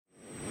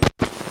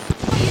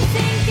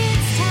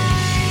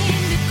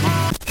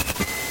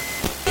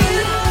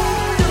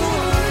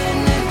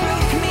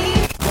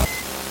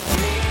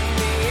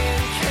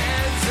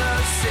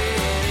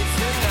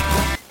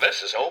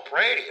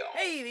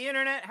Hey, the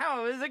internet,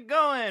 how is it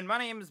going? My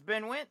name is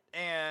Ben Wint,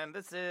 and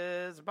this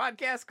is a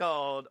podcast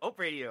called Ope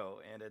Radio,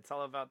 and it's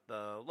all about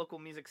the local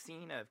music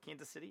scene of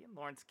Kansas City and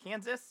Lawrence,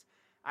 Kansas.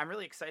 I'm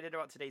really excited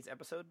about today's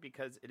episode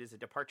because it is a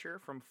departure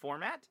from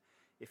format.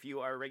 If you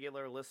are a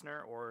regular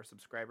listener or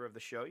subscriber of the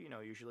show, you know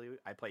usually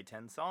I play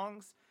 10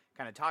 songs,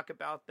 kind of talk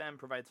about them,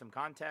 provide some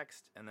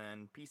context, and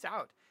then peace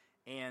out.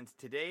 And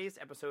today's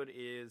episode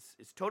is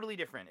totally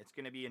different. It's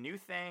going to be a new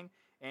thing.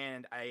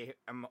 And I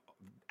am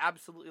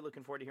absolutely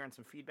looking forward to hearing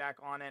some feedback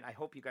on it. I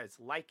hope you guys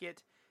like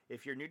it.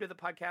 If you're new to the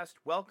podcast,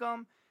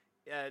 welcome.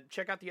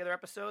 Check out the other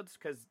episodes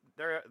because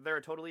they're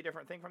a totally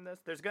different thing from this.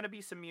 There's going to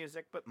be some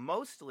music, but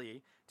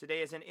mostly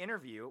today is an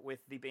interview with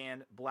the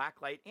band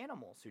Blacklight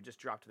Animals, who just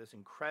dropped this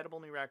incredible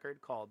new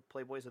record called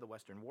Playboys of the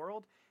Western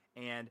World.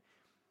 And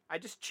I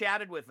just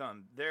chatted with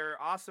them. They're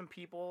awesome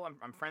people.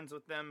 I'm friends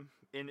with them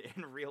in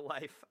real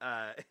life,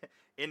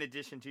 in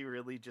addition to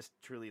really just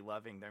truly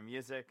loving their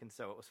music. And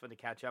so it was fun to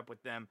catch up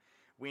with them.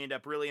 We end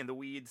up really in the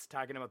weeds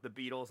talking about the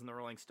Beatles and the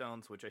Rolling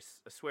Stones, which I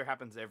swear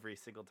happens every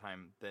single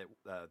time that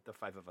the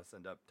five of us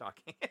end up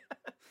talking.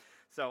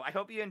 So I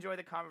hope you enjoy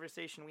the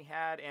conversation we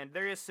had. And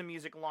there is some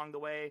music along the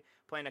way,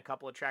 playing a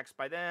couple of tracks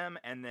by them.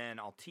 And then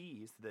I'll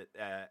tease that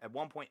at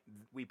one point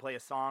we play a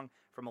song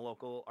from a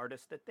local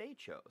artist that they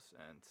chose.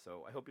 And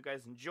so I hope you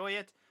guys enjoy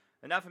it.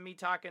 Enough of me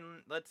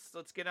talking. Let's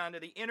get on to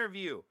the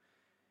interview.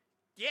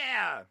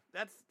 Yeah,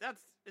 it's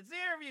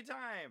interview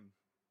time.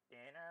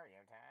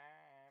 Interview time.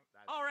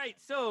 All right,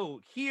 so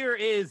here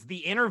is the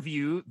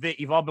interview that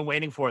you've all been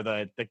waiting for,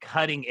 the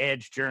cutting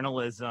edge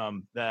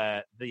journalism,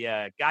 the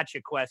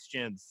gotcha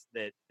questions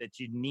that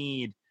you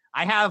need.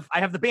 I have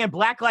the band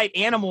Blacklight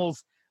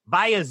Animals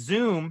via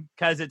Zoom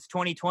because it's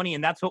 2020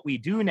 and that's what we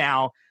do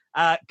now.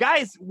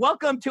 Guys,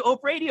 welcome to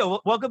Ope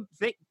Radio. Welcome.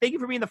 Thank you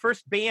for being the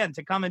first band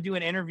to come and do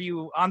an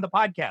interview on the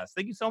podcast.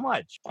 Thank you so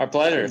much. Our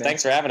pleasure.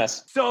 Thanks for having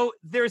us. So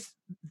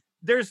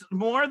there's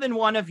more than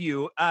one of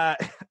you,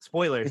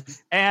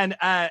 spoilers. And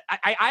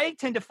I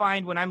tend to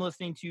find when I'm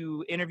listening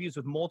to interviews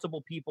with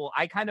multiple people,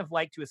 I kind of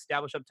like to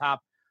establish up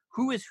top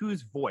who is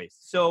whose voice.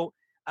 So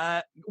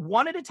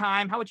one at a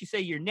time, how would you say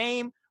your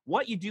name,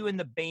 what you do in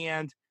the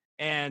band,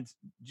 and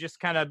just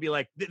kind of be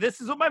like,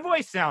 this is what my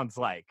voice sounds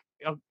like.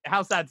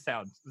 How's that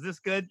sound? Is this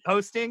good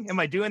hosting? Am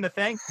I doing the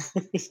thing?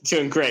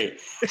 Doing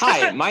great.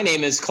 Hi, my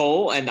name is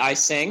Cole, and I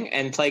sing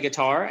and play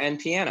guitar and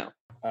piano.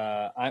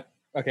 My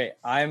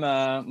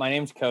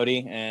name's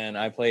Cody, and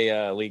I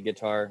play lead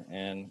guitar,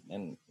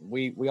 and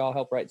we all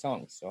help write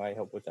songs, so I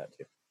help with that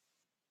too.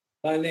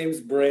 My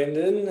name's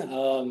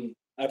Brandon.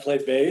 I play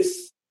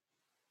bass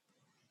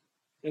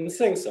and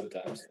sing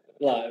sometimes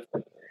live.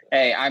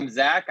 Hey, I'm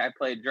Zach. I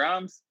play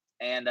drums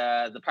and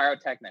the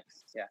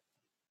pyrotechnics. Yeah.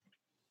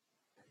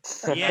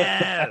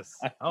 Yes.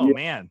 Oh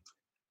man,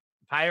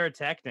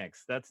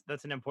 pyrotechnics.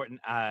 That's an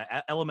important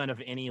element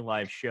of any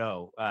live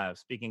show.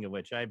 Speaking of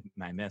which, I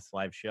miss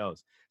live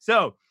shows.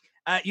 So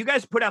you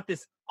guys put out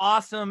this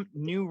awesome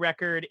new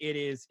record. It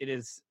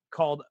is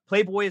called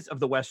Playboys of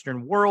the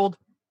Western World.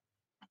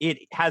 It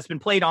has been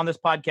played on this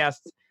podcast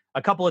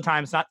a couple of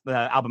times, not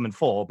the album in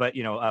full, but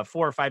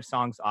 4 or 5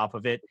 songs off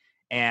of it,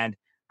 and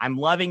I'm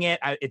loving it.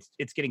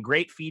 It's getting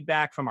great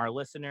feedback from our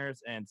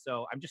listeners, and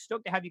so I'm just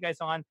stoked to have you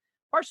guys on.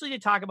 Partially to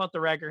talk about the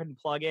record and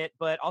plug it,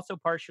 but also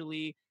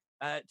partially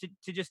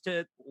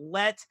to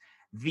let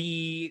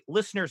the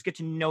listeners get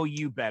to know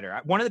you better.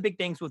 One of the big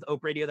things with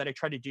Ope Radio that I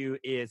try to do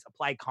is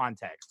apply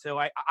context. So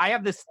I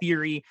have this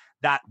theory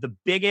that the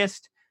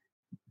biggest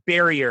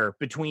barrier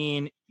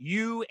between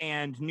you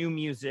and new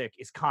music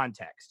is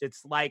context.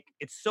 It's like,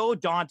 it's so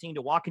daunting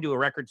to walk into a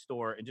record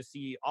store and just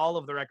see all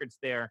of the records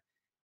there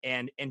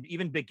and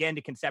even begin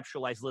to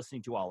conceptualize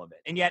listening to all of it.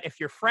 And yet if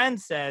your friend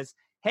says,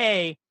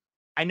 hey,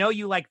 I know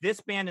you like this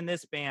band and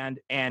this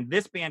band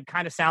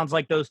kind of sounds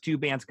like those two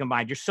bands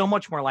combined, you're so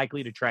much more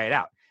likely to try it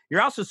out.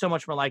 You're also so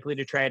much more likely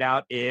to try it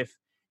out if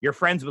you're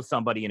friends with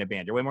somebody in a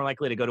band. You're way more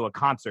likely to go to a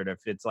concert if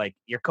it's like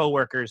your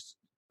coworkers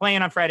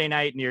playing on Friday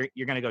night and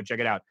you're going to go check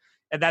it out.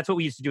 And that's what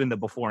we used to do in the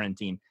Before In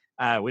team.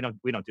 We don't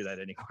do that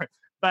anymore.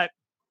 But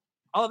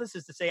all of this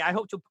is to say, I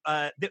hope to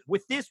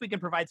with this we can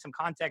provide some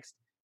context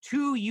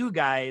to you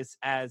guys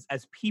as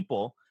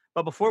people.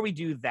 But before we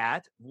do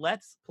that,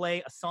 let's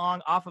play a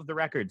song off of the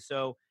record.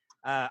 So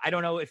I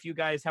don't know if you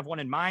guys have one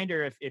in mind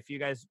or if you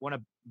guys want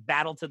to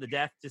battle to the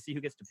death to see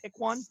who gets to pick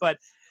one. But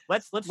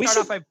let's start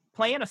off by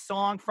playing a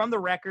song from the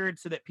record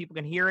so that people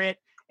can hear it.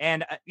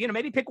 And,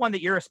 maybe pick one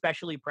that you're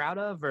especially proud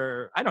of,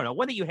 or I don't know,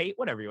 one that you hate,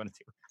 whatever you want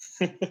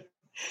to do.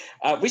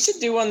 We should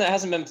do one that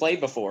hasn't been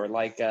played before.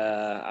 Like,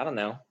 I don't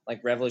know,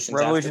 like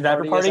Revolution's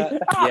After Party?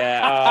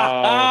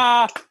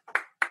 Yeah.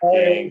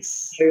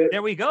 Thanks.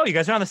 There we go. You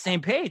guys are on the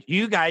same page.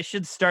 You guys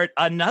should start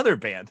another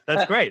band.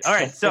 That's great. All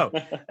right. So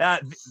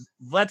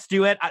let's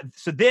do it.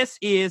 So this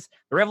is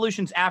the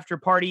Revolution's After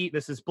Party.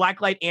 This is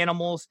Blacklight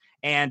Animals.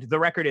 And the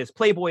record is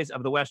Playboys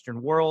of the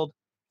Western World.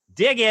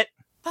 Dig it.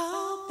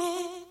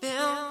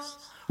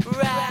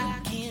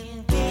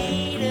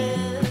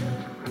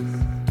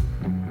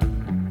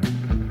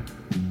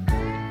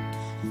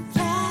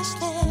 Flash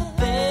their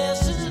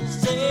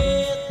faces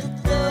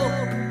at the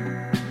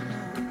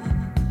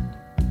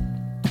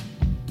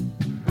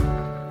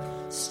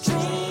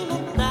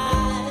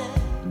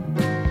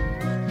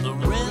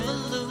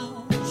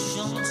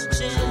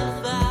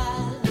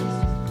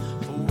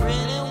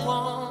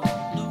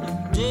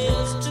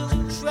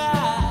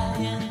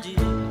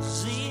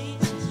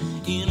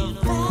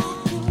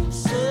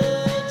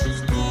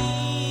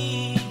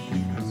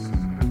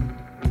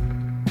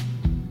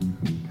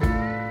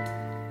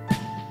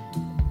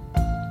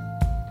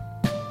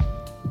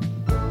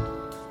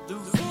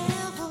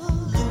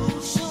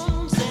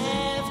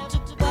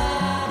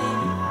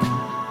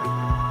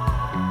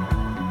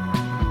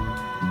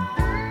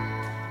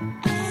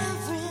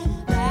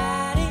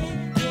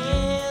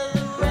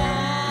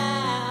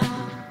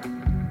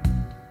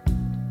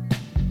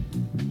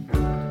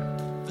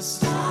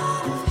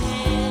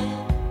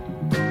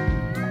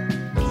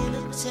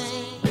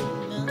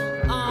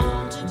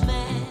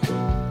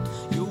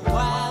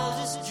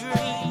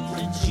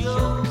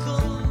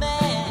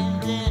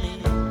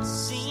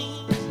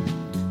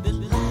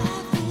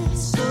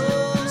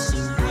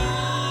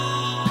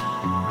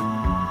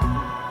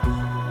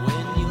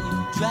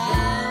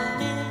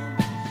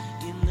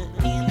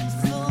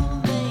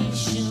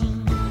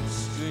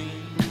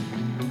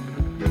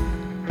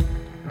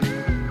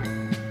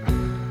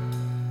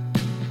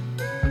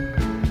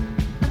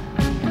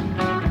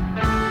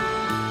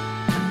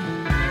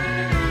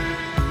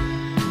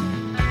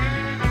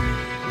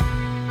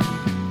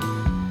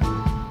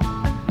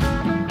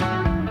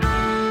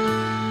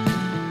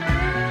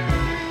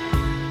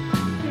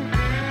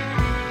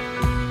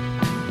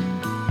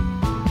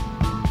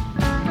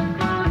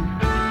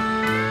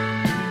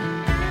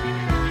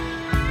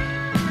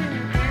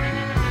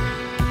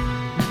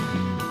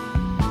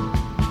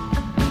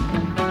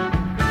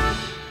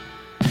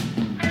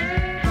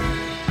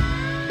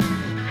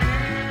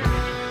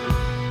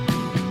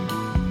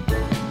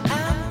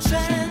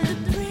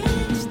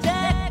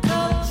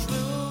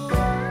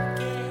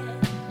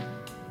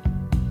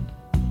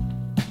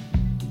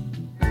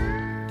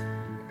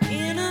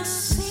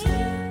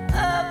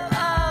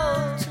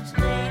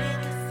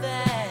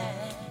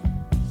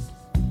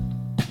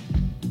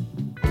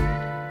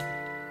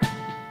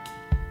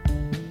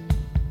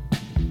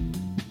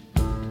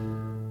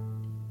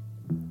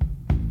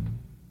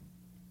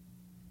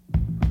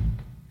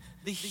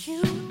The hue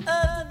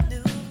of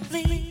the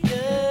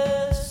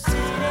nuclear city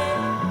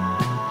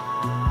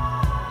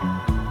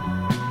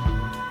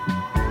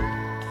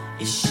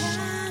is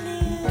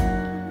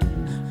shining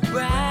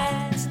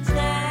bright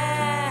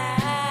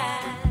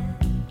tonight.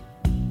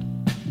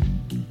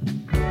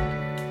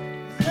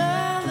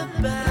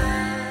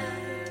 Lullaby,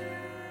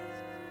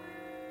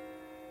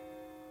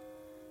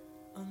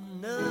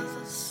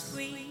 another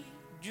sweet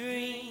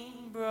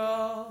dream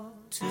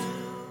brought to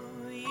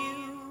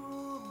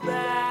you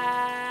by.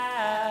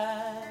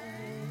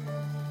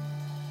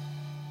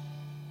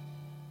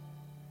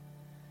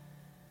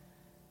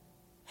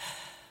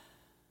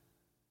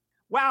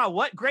 Wow,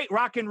 what great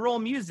rock and roll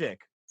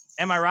music.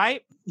 Am I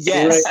right?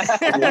 Yes,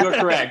 you are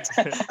correct.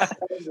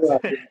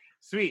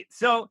 Sweet.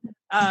 So,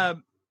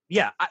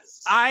 yeah,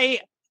 I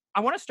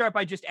want to start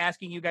by just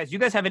asking you guys. You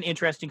guys have an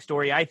interesting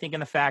story, I think, in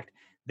the fact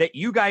that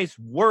you guys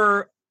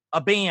were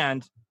a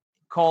band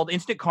called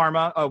Instant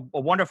Karma, a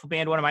wonderful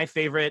band, one of my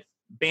favorite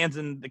bands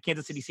in the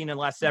Kansas City scene in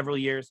the last several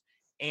years,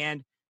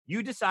 and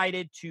you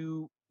decided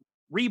to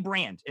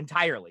rebrand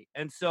entirely.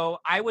 And so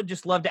I would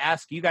just love to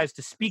ask you guys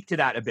to speak to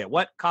that a bit.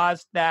 What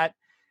caused that?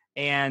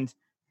 And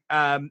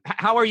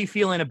how are you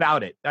feeling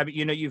about it? I mean,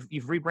 you know,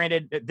 you've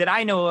rebranded that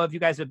I know of.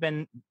 You guys have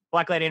been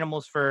Blacklight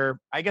Animals for,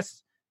 I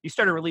guess you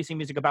started releasing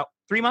music about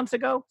 3 months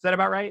ago. Is that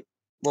about right?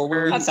 Well,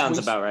 That sounds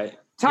about right.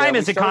 Time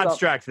Yeah, is we a started off-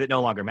 construct that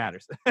no longer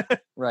matters.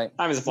 Right.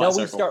 Time is a flat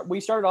No, circle. we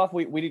started off.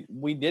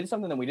 We did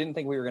something that we didn't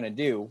think we were going to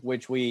do,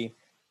 which we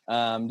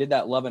did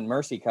that Love and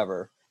Mercy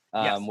cover,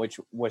 Yes. which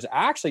was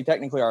actually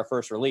technically our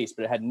first release,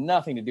 but it had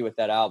nothing to do with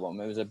that album.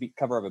 It was a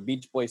cover of a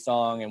Beach Boys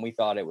song, and we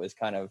thought it was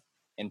kind of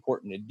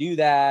important to do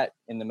that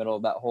in the middle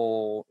of that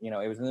whole, you know,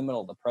 it was in the middle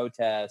of the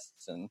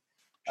protests and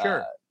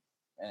Sure.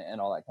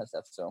 and all that kind of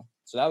stuff. So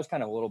that was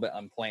kind of a little bit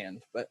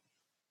unplanned, but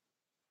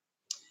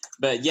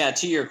Yeah,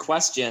 to your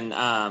question,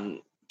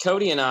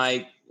 Cody and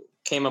I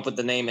came up with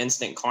the name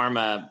Instant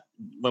Karma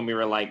when we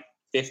were like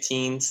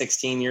 15,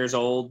 16 years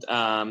old.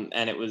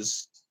 And it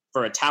was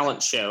for a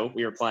talent show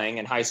we were playing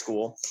in high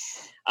school.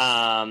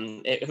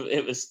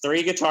 It was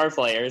 3 guitar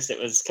players. It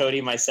was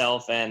Cody,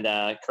 myself, and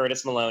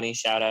Curtis Maloney.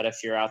 Shout out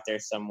if you're out there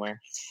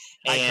somewhere.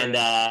 Hi,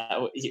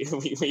 And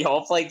we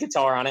all played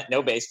guitar on it,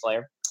 no bass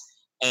player.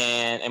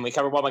 And we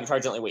covered While My Guitar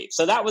Gently Weeps.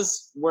 So that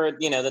was where,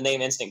 you know, the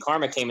name Instant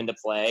Karma came into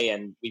play,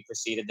 and we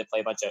proceeded to play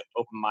a bunch of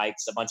open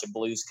mics, a bunch of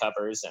blues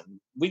covers, and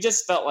we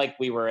just felt like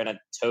we were in a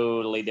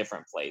totally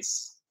different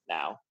place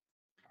now.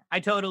 I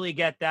totally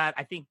get that.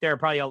 I think there are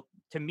probably,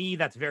 to me,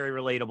 that's very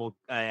relatable.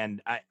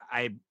 And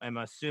I am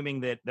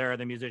assuming that there are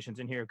the musicians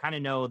in here who kind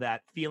of know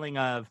that feeling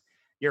of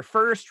your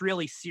first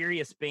really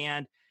serious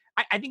band.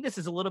 I think this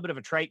is a little bit of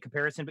a trite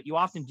comparison, but you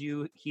often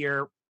do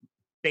hear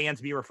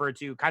bands be referred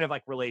to kind of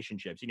like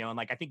relationships, you know, and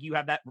like I think you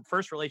have that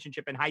first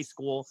relationship in high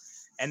school,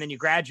 and then you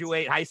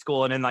graduate high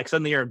school, and then like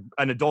suddenly you're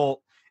an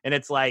adult, and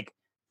it's like,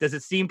 does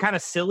it seem kind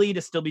of silly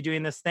to still be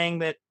doing this thing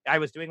that I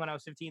was doing when I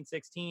was 15,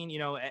 16, you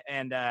know?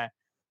 And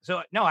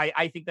so no,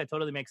 I think that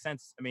totally makes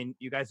sense. I mean,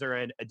 you guys are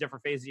in a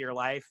different phase of your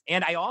life,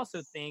 and I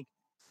also think,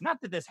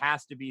 not that this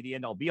has to be the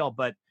end all be all,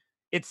 but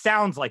it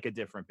sounds like a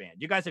different band.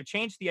 You guys have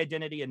changed the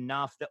identity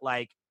enough that,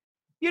 like,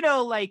 you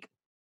know, like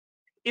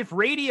if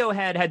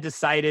Radiohead had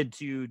decided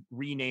to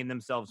rename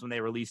themselves when they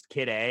released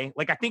Kid A,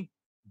 like I think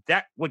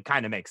that would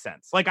kind of make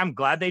sense. Like I'm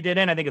glad they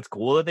didn't. I think it's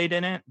cool that they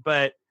didn't.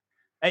 But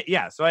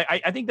yeah, so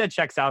I think that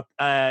checks out.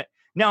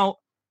 Now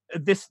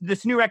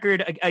this new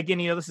record, again,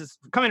 you know, this is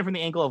coming from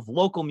the angle of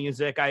local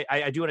music.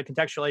 I do want to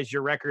contextualize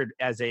your record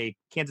as a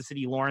Kansas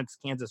City, Lawrence,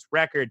 Kansas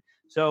record.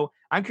 So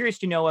I'm curious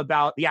to know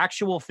about the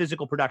actual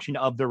physical production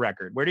of the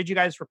record. Where did you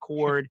guys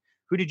record?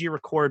 Who did you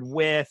record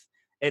with?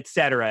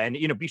 Etc. And,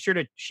 you know, be sure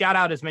to shout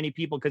out as many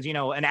people, because, you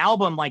know, an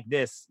album like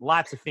this,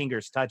 lots of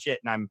fingers touch it.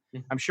 And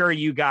I'm sure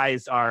you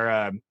guys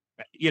are,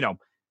 you know,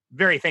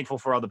 very thankful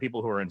for all the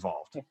people who are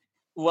involved.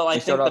 Well, I You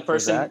think start the off with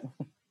person, Zach?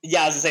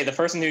 yeah, I was gonna say the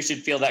person who should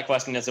feel that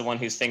question is the one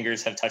whose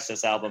fingers have touched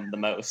this album the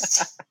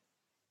most.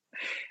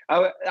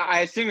 I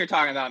assume you're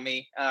talking about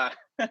me.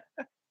 That's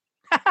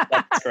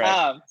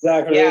correct.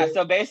 Zachary. Yeah,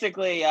 so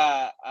basically,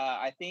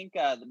 I think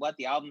what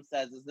the album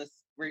says is this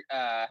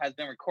has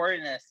been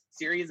recorded in a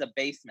series of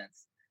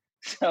basements.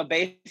 So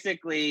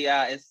basically,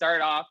 it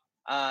started off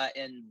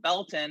in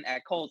Belton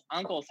at Cole's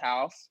uncle's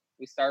house.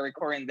 We started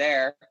recording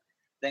there.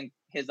 Then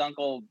his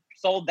uncle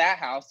sold that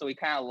house, so we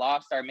kind of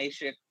lost our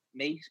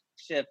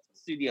makeshift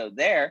studio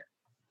there.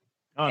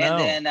 Oh, And no.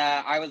 then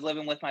I was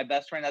living with my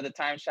best friend at the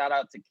time. Shout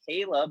out to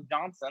Caleb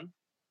Johnson.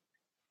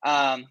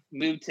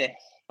 Moved to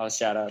Oh,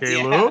 shout out.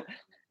 Caleb?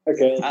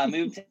 Okay.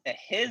 moved to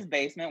his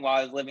basement while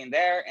I was living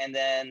there, and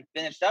then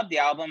finished up the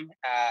album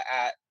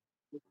at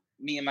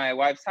me and my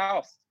wife's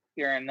house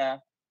here in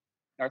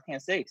North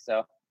Kansas City.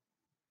 So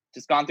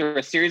just gone through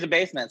a series of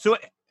basements. So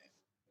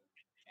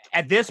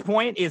at this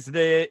point, is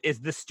the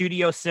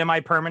studio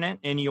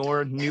semi-permanent in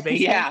your new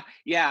basement?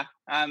 Yeah.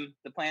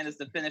 The plan is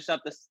to finish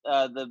up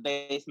the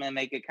basement and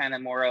make it kind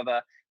of more of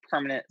a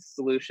permanent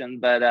solution,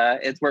 but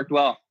it's worked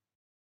well.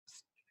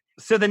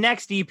 So the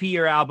next EP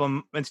or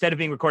album, instead of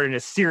being recorded in a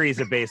series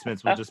of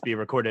basements, will just be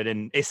recorded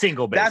in a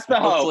single basement. That's the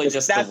hope. Hopefully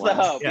just the That's the one.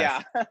 hope.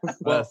 Yes. Yeah.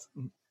 Well,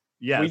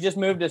 Yes. we just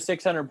moved a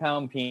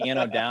 600-pound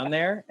piano down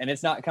there, and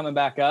it's not coming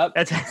back up.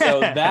 That's So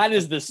that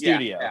is the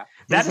studio. Yeah.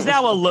 That's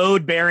now a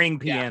load-bearing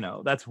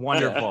piano. That's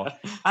wonderful.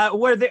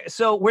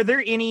 Were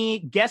there any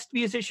guest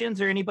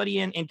musicians or anybody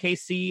in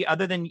KC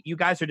other than you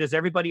guys, or does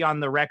everybody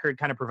on the record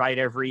kind of provide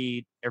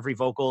every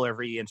vocal,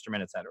 every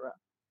instrument, etc.?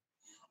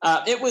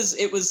 It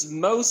was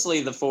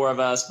mostly the four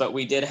of us, but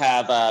we did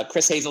have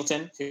Chris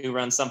Hazelton, who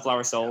runs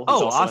Sunflower Soul. Who's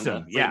Oh, also awesome.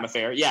 In the Freedom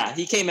Affair. Yeah,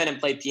 he came in and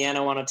played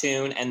piano on a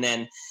tune, and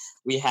then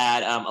we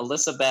had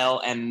Alyssa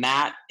Bell and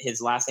Matt, his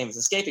last name is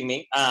escaping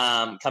me,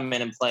 come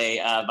in and play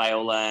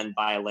viola and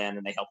violin,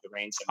 and they helped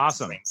arrange some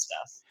Awesome. string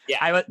stuff.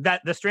 Yeah,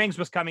 That the strings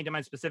was coming to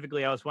mind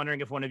specifically. I was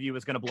wondering if one of you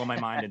was going to blow my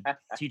mind and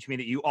teach me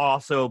that you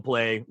also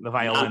play the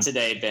violin. not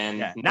today, Ben.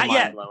 Yeah, not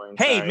yet. Mind-blowing,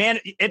 Hey, sorry. man,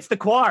 it's the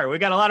choir. We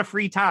got a lot of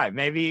free time.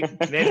 Maybe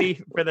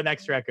for the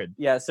next record.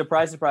 Yeah,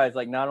 surprise, surprise.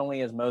 Like, not only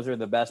is Moser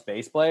the best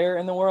bass player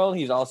in the world,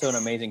 he's also an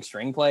amazing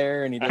string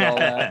player, and he did all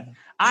that.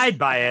 I'd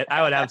buy it.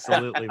 I would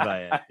absolutely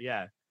buy it.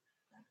 Yeah.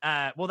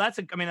 Well,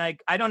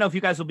 I don't know if you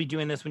guys will be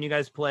doing this when you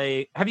guys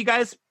play. Have you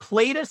guys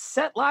played a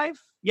set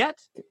live yet?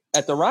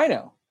 At the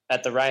Rhino.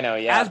 At the Rhino,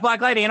 yeah. As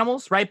Blacklight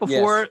Animals, right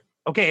before.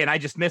 Okay, and I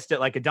just missed it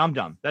like a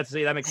dum-dum. That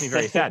makes me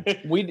very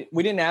sad. We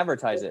didn't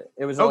advertise it.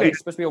 It was Okay. like,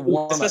 supposed to be a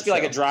warm. It's supposed to be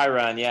like a dry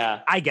run,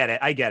 yeah. I get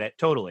it.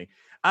 Totally.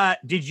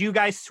 Did you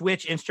guys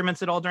switch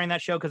instruments at all during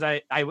that show? Because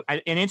I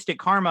in Instant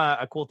Karma,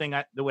 a cool thing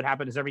that would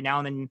happen is every now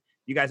and then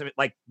you guys,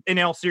 like, in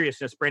all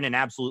seriousness, Brendan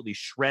absolutely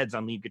shreds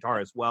on lead guitar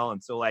as well.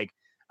 And so, like,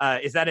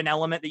 is that an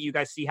element that you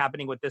guys see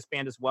happening with this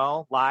band as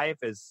well, live,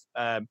 is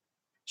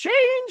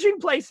changing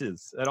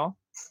places at all?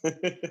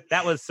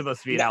 That was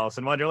supposed to be an Alice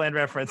in Wonderland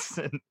reference.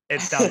 And it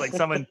sounds like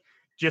someone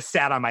just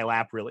sat on my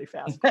lap really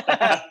fast.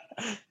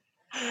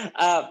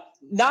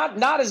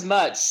 Not as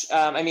much.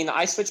 I mean,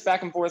 I switch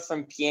back and forth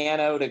from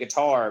piano to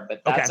guitar,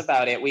 but that's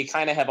about it. We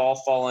kind of have all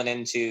fallen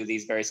into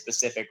these very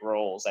specific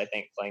roles, I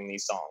think, playing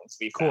these songs.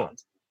 We found.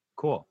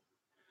 Cool.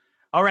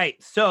 All right.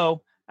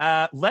 So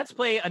let's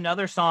play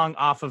another song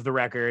off of the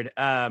record.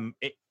 Do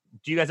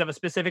you guys have a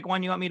specific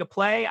one you want me to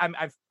play?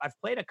 I've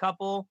played a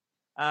couple.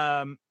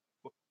 I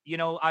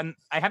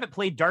haven't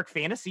played Dark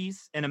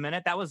Fantasies in a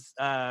minute. That was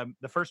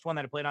the first one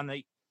that I played on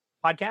the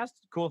podcast.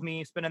 Cool with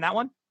me spinning that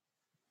one?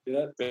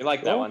 Yeah, We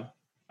like that one.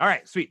 All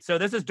right, sweet. So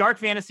this is Dark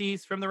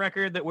Fantasies from the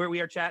record that we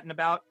are chatting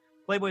about,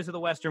 Playboys of the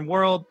Western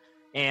World.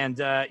 And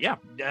dig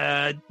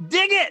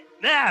it.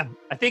 Yeah,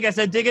 I think I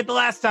said dig it the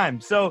last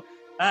time. So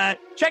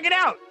check it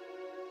out.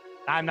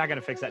 I'm not going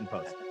to fix that in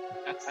post.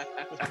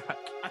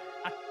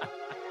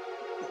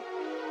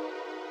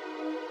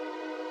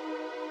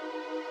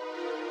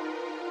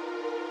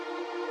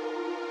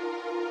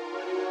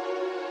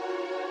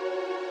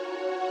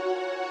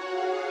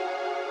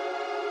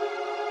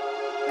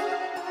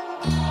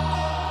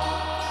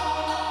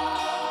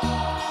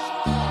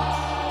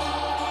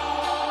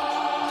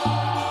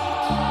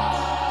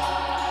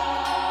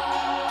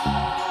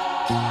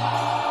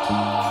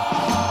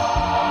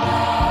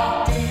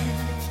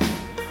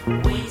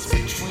 Waits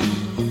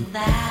between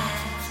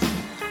thighs,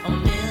 a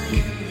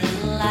million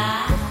little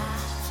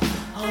lies,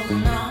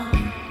 holding on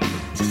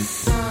to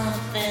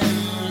something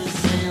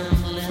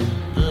resembling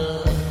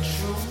the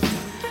truth.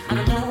 I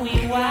know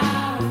you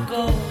are a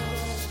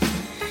ghost.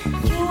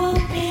 You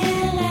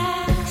appear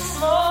like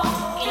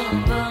smoke in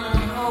a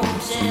burning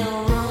hotel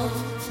room.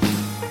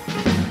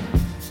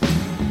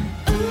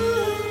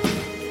 Ooh,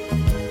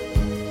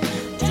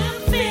 dark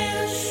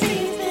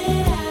fantasies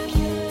that I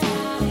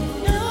cannot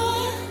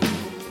ignore.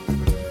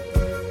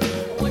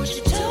 What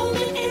you told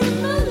me in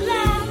the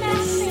light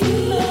that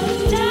seemed much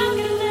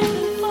darker than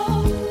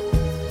before.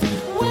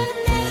 What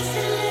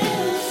nasty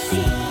little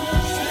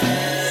secrets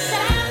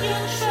inside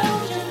your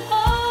Trojan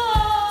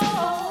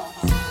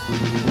horse.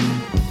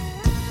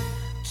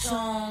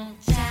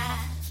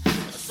 Tongue-tied,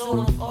 a sort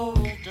of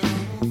old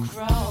double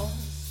cross.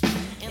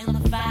 In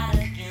the fight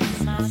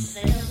against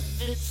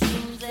myself, it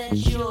seems that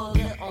you're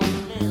the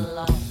only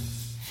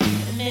loss.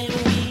 And maybe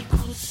we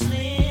could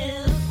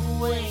slip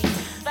away,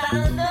 find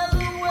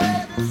another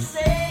word to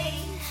say.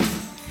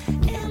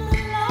 In the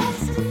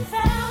lost and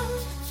found,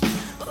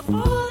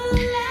 before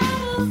the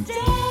light of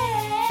day.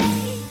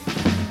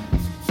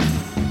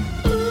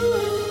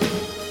 Ooh,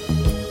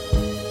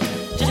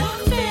 dark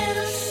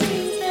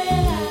fantasies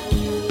that I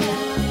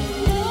cannot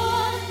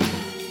ignore.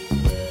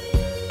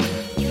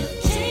 You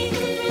take a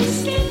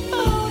risky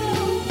photo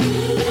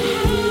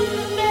behind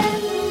the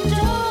bedroom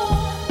door,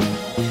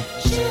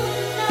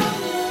 chewing on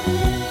your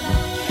lip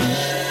like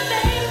your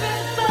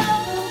favorite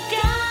bubble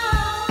gum.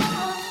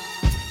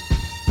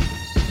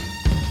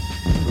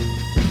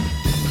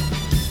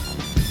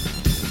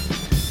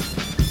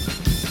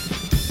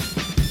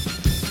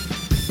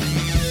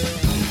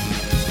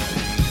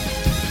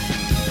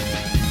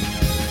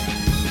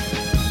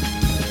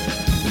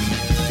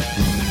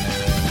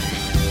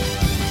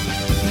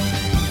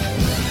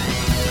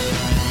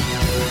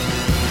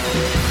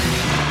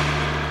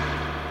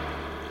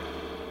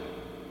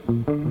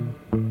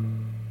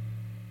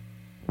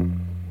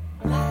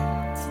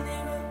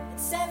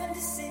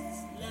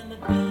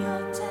 be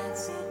your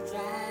taxi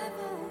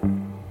driver.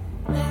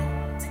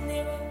 Back to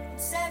Nero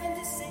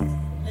 76.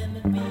 Let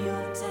me be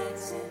your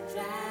taxi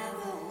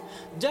driver.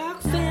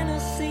 Dark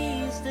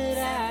fantasies that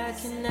I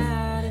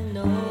cannot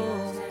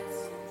ignore.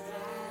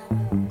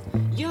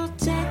 You're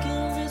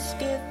taking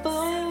risky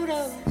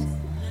photos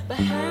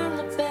behind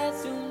the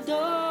bathroom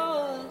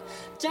door.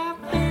 Dark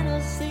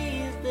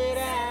fantasies that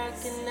I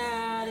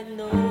cannot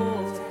ignore.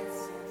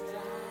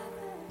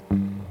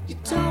 You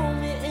told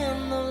me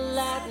in the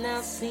light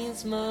now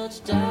seems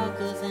much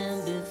darker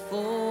than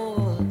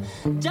before.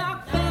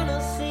 Dark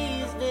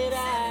fantasies that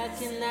I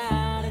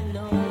cannot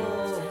ignore.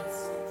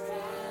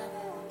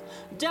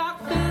 Dark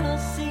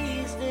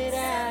fantasies that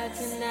I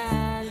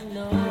cannot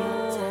ignore.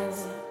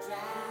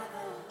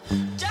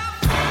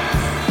 Dark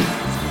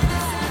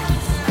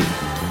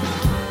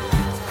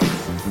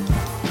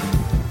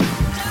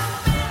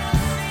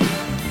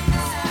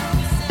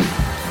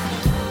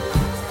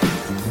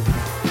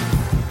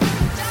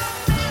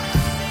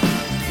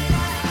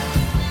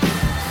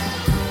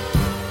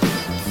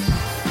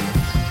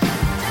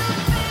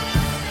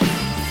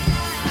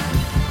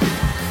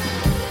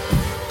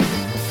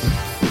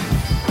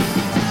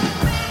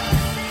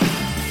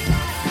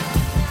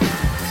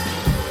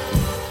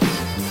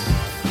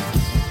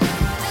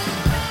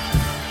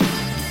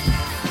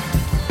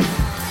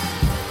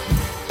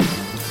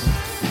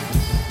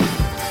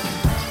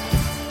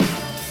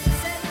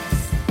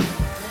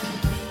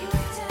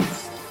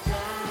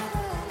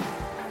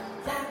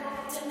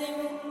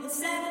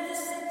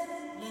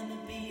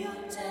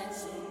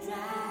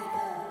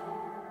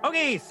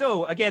Okay,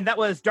 so again, that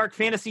was Dark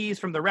Fantasies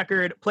from the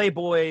record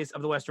Playboys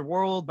of the Western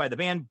World by the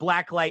band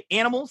Blacklight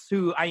Animals,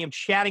 who I am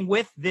chatting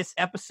with this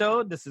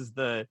episode. This is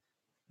the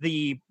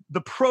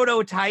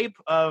prototype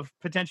of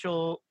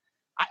potential.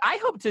 I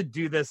hope to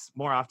do this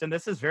more often.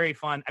 This is very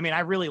fun. I mean, I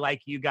really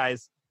like you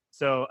guys,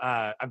 so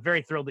I'm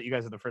very thrilled that you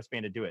guys are the first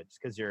band to do it,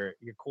 just because you're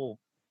cool.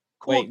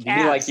 Wait, We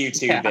like you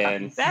too,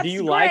 Ben. That's do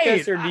you like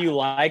great. us or do you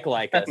like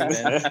us,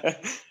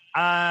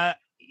 Ben?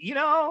 You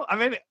know, I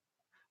mean,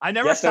 I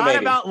never Yes, no, thought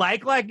maybe. about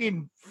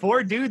liking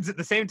four dudes at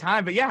the same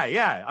time, but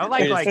yeah, I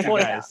like It's you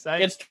 20 guys.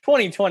 It's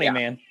 2020, Yeah.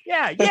 man.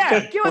 Yeah,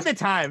 get with the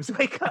times.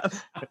 Wake up.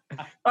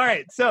 All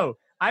right, so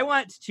I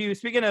want to,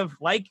 speaking of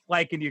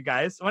liking you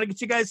guys, I want to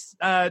get you guys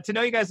to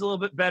know you guys a little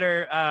bit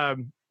better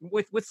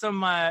with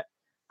some, I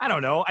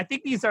don't know. I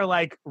think these are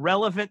like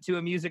relevant to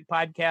a music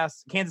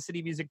podcast, Kansas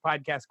City music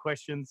podcast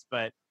questions,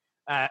 but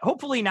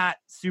hopefully not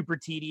super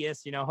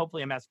tedious. You know,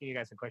 hopefully I'm asking you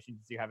guys some questions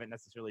you haven't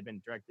necessarily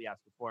been directly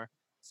asked before.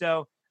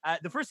 So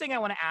the first thing I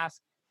want to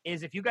ask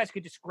is if you guys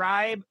could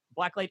describe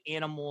Blacklight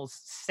Animals'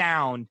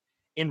 sound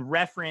in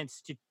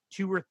reference to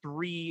 2 or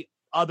 3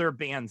 other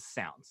bands'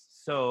 sounds.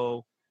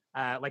 So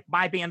like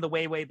my band, The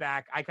Way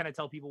Back, I kind of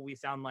tell people we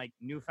sound like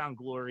Newfound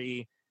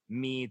Glory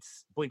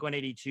meets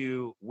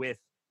Blink-182 with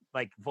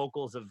like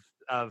vocals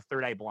of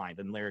Third Eye Blind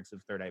and lyrics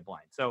of Third Eye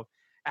Blind. So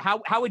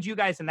how would you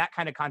guys in that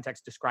kind of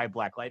context describe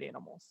Blacklight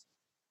Animals?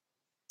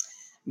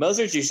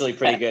 Moser's usually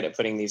pretty good at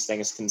putting these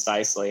things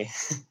concisely.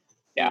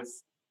 Yeah.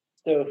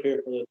 So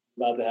fearful it's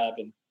about to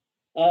happen.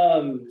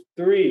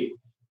 3.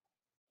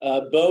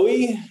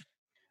 Bowie,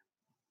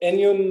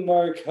 Ennio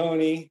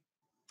Morricone,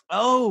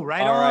 Oh,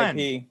 right on.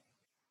 R.I.P.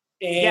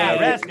 and Yeah,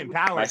 rest in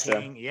power,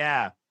 Maestro. King.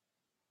 Yeah.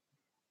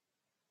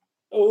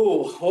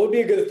 oh, what would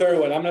be a good third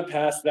one? I'm gonna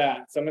pass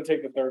that, so I'm gonna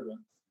take the third one.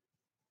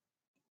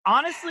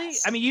 Honestly,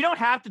 I mean, you don't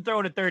have to throw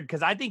in a third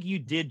because I think you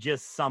did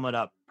just sum it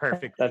up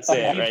perfectly. That's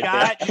it You've right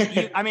got,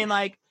 there. I mean,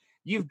 like,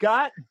 you've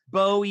got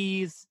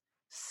Bowie's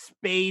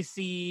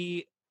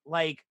spacey,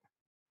 like,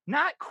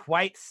 not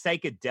quite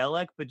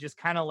psychedelic, but just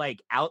kind of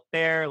like out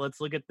there.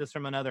 Let's look at this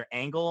from another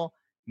angle.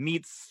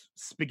 Meets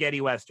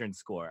spaghetti western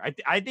score.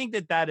 I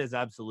think that is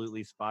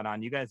absolutely spot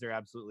on. You guys are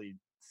absolutely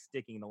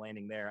sticking the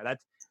landing there.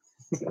 That's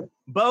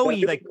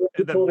Bowie, like Cool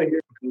to the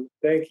hear.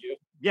 Thank you.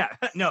 yeah,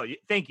 no,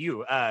 thank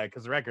you,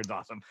 because the record's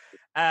awesome.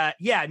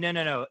 Yeah,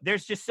 no.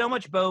 There's just so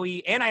much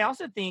Bowie, and I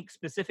also think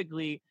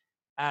specifically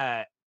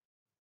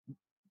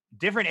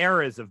different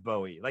eras of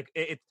Bowie. Like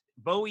it's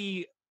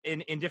Bowie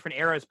in different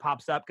eras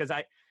pops up because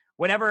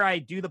whenever I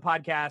do the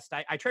podcast,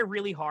 I try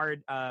really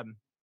hard.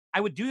 I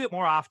would do it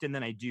more often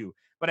than I do,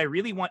 but I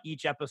really want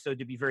each episode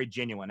to be very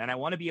genuine, and I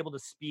want to be able to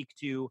speak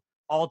to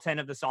all 10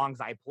 of the songs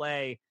I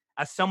play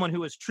as someone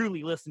who has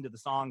truly listened to the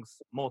songs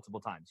multiple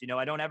times. You know,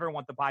 I don't ever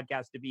want the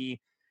podcast to be,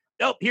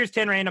 oh, here's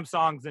 10 random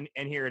songs and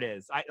here it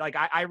is.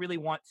 I really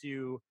want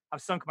to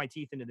have sunk my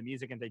teeth into the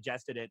music and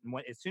digested it. And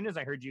as soon as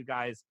I heard you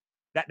guys,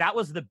 that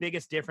was the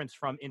biggest difference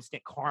from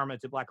Instant Karma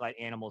to Blacklight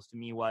Animals to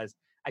me was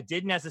I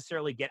didn't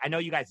necessarily get, I know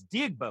you guys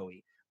dig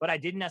Bowie, but I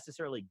didn't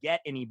necessarily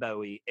get any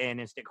Bowie in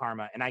Instant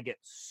Karma. And I get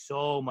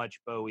so much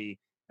Bowie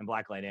in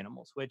Blacklight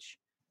Animals, which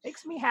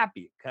makes me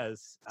happy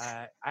because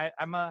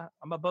I'm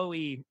a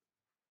Bowie.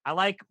 I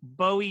like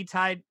Bowie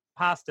Tide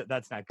pasta.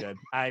 That's not good.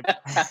 I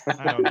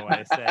don't know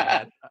why I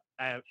said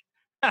that.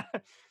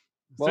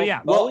 So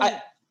yeah. Well, Go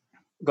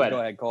go ahead.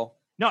 ahead, Cole.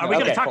 No, are we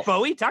going to Okay. talk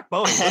Bowie? Talk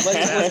Bowie.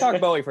 Let's talk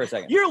Bowie for a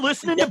second. You're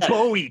listening to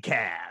Bowie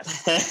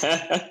Cast.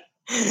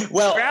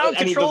 Well, Ground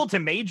I mean, control to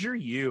Major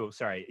U.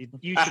 Sorry,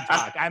 you should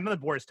talk. I'm the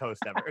worst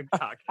host ever.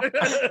 Talk.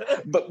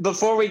 but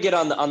before we get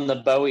on the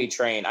Bowie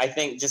train, I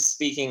think just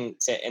speaking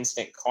to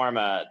Instant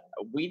Karma,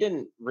 we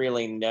didn't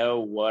really know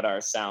what our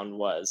sound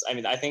was. I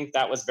mean, I think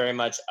that was very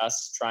much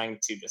us trying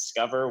to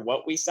discover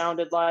what we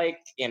sounded like,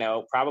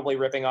 probably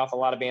ripping off a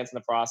lot of bands in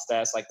the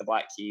process, like the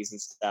Black Keys and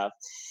stuff.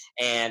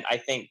 And I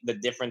think the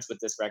difference with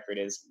this record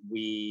is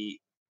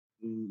we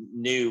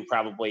knew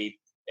probably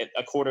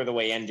a quarter of the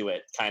way into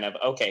it, kind of,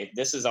 okay,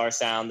 this is our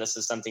sound, this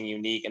is something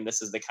unique, and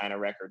this is the kind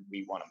of record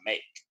we want to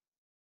make.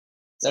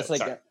 That's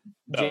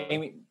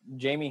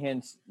Jamie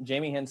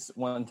Hince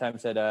one time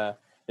said that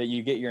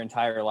you get your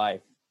entire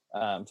life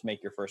to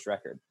make your first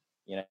record,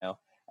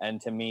 and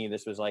to me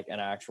this was like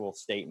an actual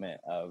statement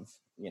of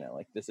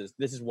like this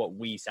is what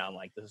we sound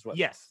like. This is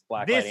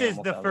what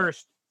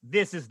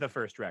this is the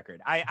first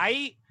record.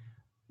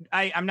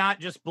 I'm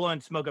not just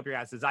blowing smoke up your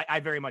asses. I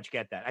very much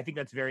get that. I think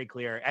that's very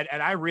clear.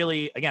 And I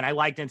really, again, I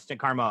liked Instant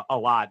Karma a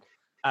lot.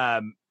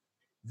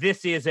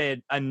 This is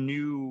a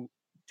new,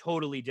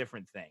 totally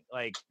different thing.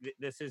 Like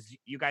this is,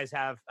 you guys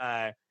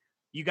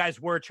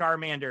were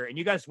Charmander and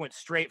you guys went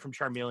straight from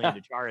Charmeleon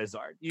to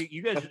Charizard.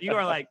 You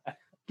are like,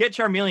 get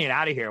Charmeleon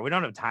out of here. We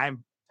don't have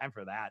time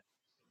for that.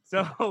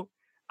 So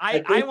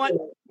I want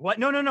what?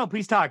 No,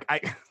 please talk.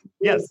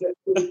 Yes.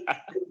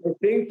 I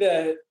think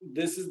that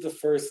this is the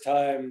first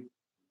time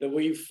that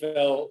we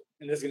felt,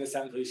 and this is going to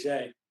sound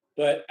cliche,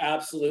 but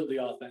absolutely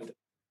authentic.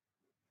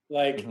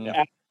 Like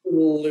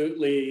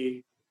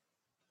absolutely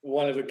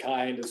one of a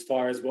kind as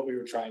far as what we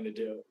were trying to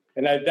do.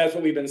 And that's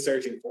what we've been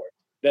searching for.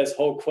 This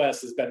whole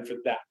quest has been for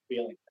that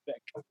feeling, I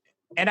think.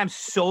 And I'm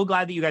so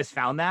glad that you guys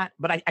found that,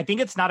 but I think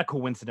it's not a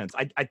coincidence.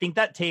 I think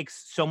that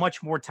takes so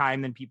much more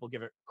time than people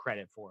give it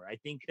credit for. I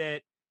think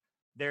that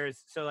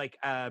there's,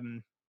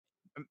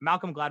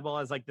 Malcolm Gladwell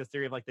has like this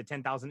theory of like the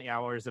 10,000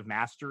 hours of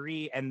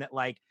mastery, and that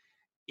like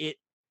it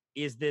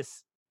is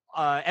this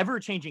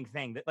ever-changing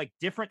thing that like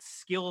different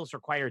skills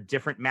require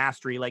different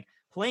mastery. Like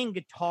playing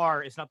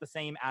guitar is not the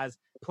same as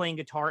playing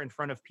guitar in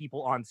front of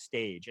people on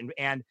stage,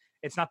 and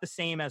it's not the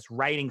same as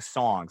writing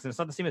songs, and it's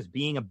not the same as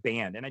being a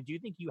band. And I do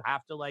think you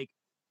have to like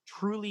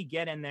truly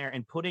get in there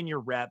and put in your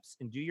reps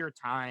and do your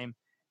time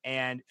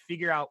and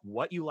figure out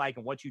what you like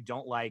and what you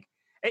don't like.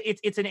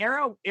 It's an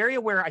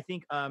area where I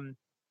think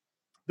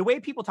the way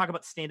people talk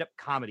about stand-up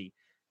comedy,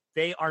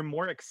 they are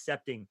more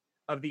accepting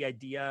of the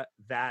idea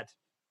that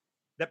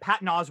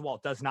Patton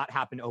Oswalt does not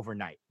happen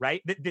overnight,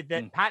 right?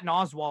 That Patton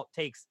Oswalt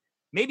takes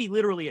maybe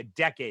literally a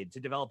decade to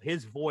develop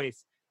his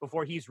voice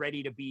before he's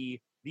ready to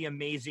be the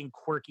amazing,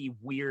 quirky,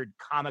 weird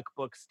comic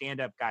book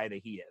stand-up guy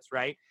that he is,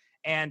 right?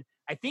 And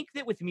I think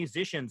that with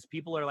musicians,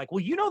 people are like,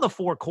 well, the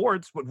 4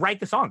 chords, but write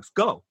the songs,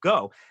 go.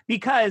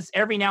 Because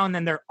every now and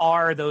then there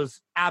are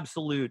those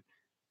absolute,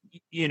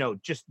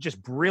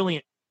 just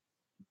brilliant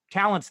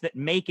talents that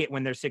make it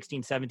when they're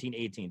 16, 17,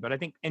 18. But I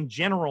think in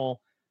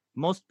general,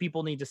 most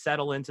people need to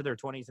settle into their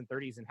 20s and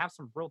 30s and have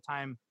some real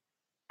time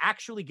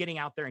actually getting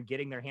out there and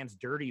getting their hands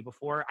dirty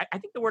before. I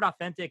think the word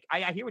authentic,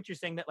 I hear what you're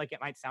saying, that like it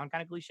might sound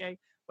kind of cliche,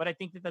 but I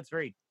think that that's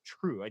very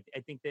true. I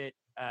think that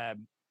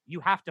you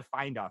have to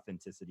find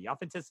authenticity.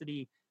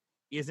 Authenticity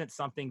isn't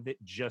something that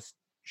just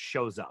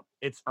shows up.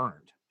 It's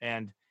earned.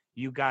 And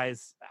you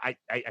guys, I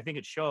think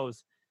it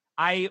shows.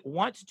 I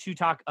want to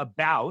talk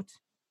about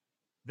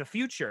the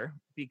future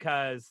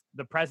because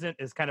the present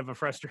is kind of a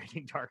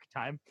frustrating, dark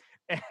time.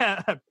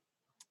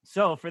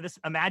 So for this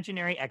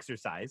imaginary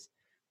exercise,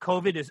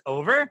 COVID is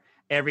over,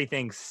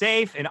 everything's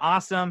safe and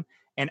awesome.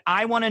 And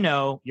I want to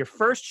know your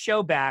first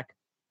show back.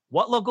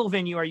 What local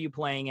venue are you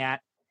playing at?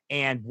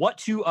 And what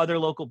 2 other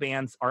local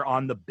bands are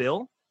on the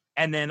bill?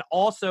 And then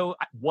also,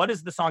 what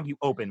is the song you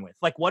open with?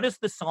 Like, what is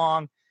the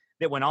song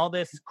that when all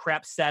this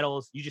crap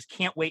settles, you just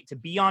can't wait to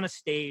be on a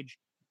stage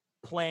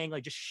playing,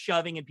 like just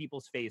shoving in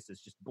people's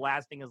faces, just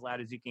blasting as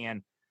loud as you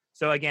can?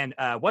 So again,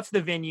 what's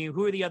the venue?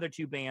 Who are the other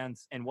 2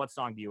 bands? And what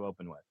song do you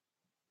open with?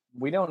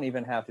 We don't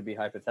even have to be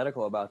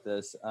hypothetical about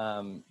this.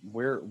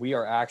 We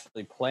are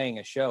actually playing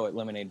a show at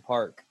Lemonade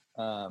Park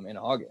in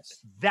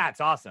August.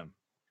 That's awesome.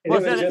 Well,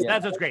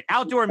 that's what's great.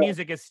 Outdoor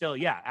music is still,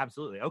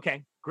 absolutely.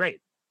 Okay, great.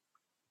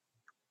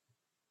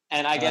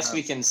 And I guess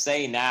we can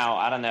say now,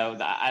 I don't know.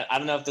 I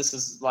don't know if this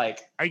is like...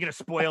 Are you going to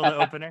spoil the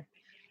opener?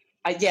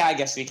 I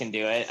guess we can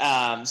do it.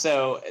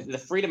 So the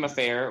Freedom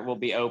Affair will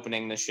be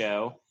opening the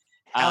show.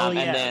 Hell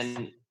yes. And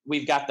then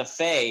we've got the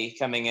Fae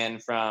coming in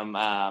from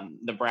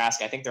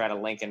Nebraska. I think they're out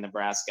of Lincoln,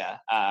 Nebraska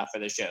for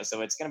the show.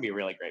 So it's going to be a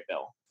really great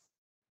bill.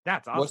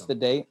 That's awesome. What's the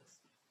date?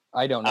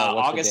 I don't know.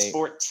 August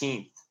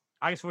 14th.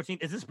 August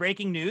 14th. Is this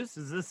breaking news?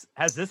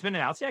 Has this been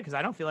announced yet? Because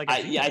I don't feel like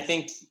I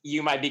think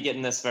you might be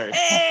getting this first.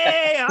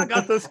 Hey, I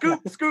got the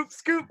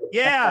scoop.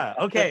 Yeah.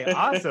 Okay.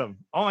 Awesome.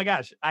 Oh my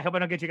gosh. I hope I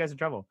don't get you guys in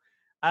trouble.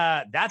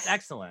 That's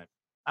excellent.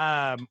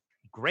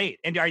 Great.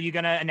 And are you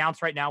going to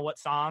announce right now what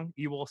song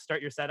you will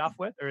start your set off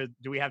with, or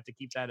do we have to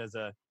keep that as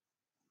a?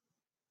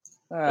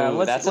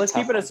 Let's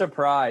keep it a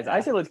surprise. I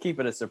say let's keep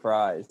it a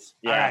surprise.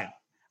 Yeah. All right.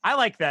 I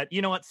like that.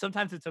 You know what?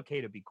 Sometimes it's okay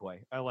to be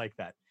coy. I like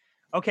that.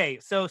 Okay.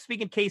 So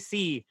speaking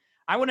KC,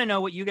 I want to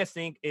know what you guys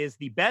think is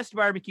the best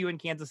barbecue in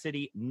Kansas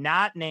City,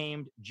 not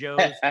named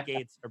Joe's,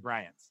 Gates, or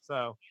Bryant's.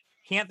 So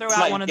can't throw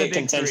out one of the big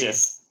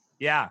contentious.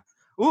 three. Yeah.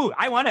 Ooh,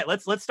 I want it.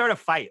 Let's start a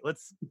fight.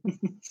 Let's.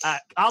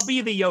 I'll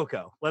be the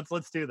Yoko.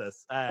 Let's do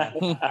this.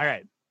 All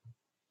right.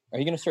 Are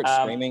you going to start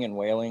screaming and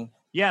wailing?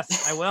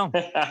 Yes, I will.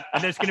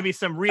 And there's going to be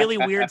some really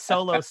weird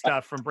solo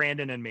stuff from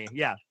Brandon and me.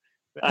 Yeah.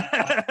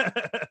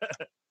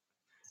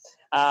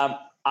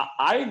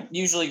 I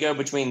usually go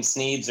between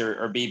Sneed's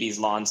or BB's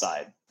Lawn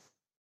Side.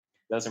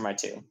 Those are my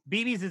two.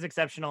 BB's is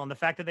exceptional, and the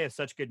fact that they have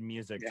such good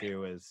music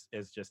too is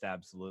just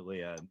absolutely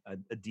a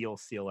deal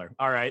sealer.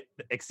 All right,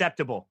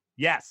 acceptable.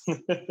 Yes.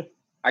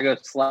 I go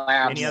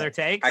Slaps. Any other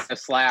takes? I go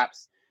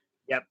Slaps.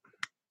 Yep.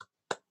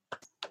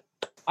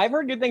 I've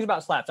heard good things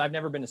about Slaps. I've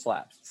never been to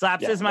Slaps.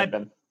 Slaps is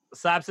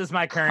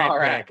my current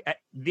right.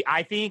 pick.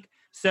 I think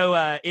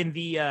so. In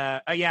the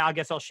I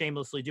guess I'll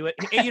shamelessly do it.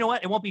 And you know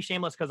what? It won't be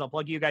shameless because I'll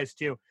plug you guys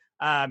too.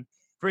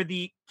 For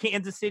the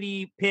Kansas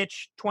City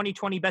Pitch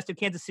 2020 Best of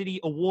Kansas City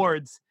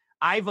Awards,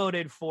 I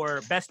voted for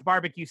Best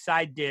Barbecue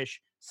Side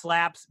Dish,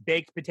 Slaps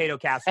Baked Potato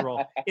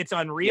Casserole. It's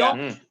unreal.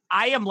 Yeah.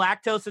 I am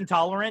lactose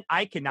intolerant.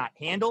 I cannot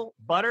handle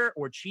butter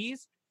or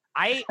cheese.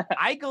 I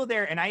go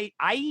there and I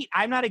eat,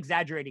 I'm not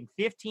exaggerating,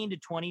 15 to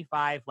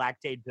 25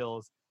 lactate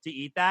pills to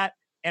eat that.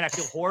 And I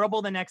feel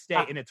horrible the next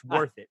day, and it's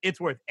worth it.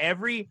 It's worth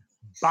every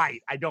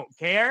bite. I don't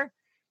care.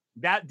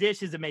 That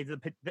dish is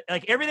amazing.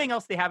 Like everything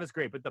else they have is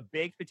great, but the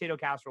baked potato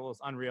casserole is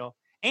unreal.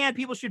 And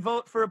people should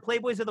vote for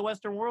Playboys of the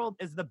Western World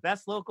as the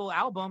best local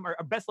album or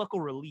best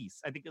local release,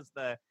 I think is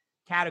the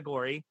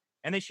category.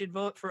 And they should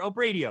vote for Ope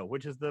Radio,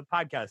 which is the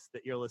podcast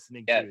that you're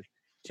listening to,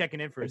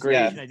 checking in for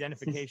station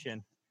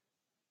identification.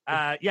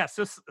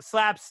 So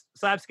Slaps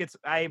gets,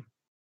 I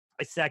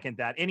second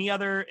that. Any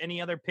other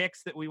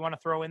picks that we want to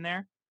throw in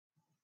there?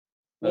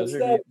 What's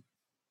that?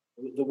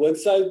 The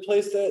Woodside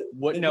place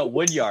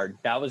Woodyard.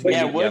 That was good.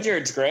 Yeah, good.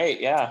 Woodyard's great.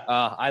 Yeah.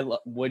 I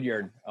love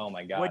Woodyard. Oh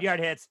my god. Woodyard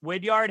hits.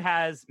 Woodyard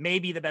has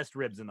maybe the best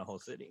ribs in the whole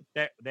city.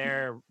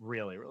 They're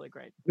really, really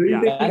great. Who do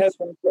you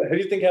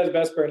think has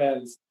best burn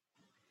ends?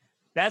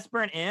 Best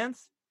burn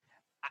ends?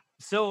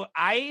 So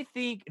I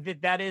think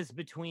that is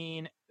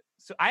between.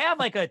 So I have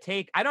like a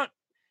take.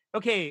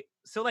 Okay.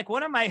 So like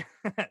one of my.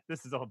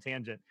 This is a whole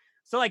tangent.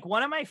 So like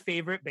one of my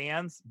favorite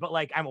bands, but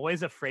like I'm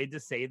always afraid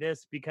to say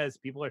this because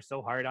people are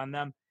so hard on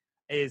them,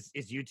 is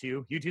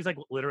U2. U2 is like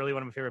literally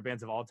one of my favorite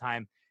bands of all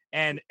time.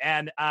 And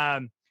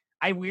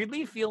I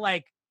weirdly feel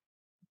like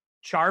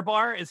Char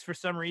Bar is for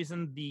some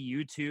reason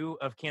the U2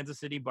 of Kansas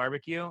City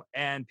barbecue,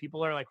 and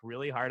people are like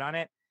really hard on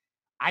it.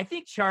 I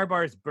think Char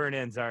Bar's burn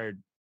ends are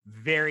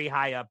very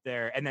high up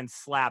there, and then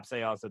Slaps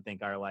I also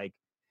think are like,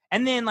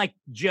 and then like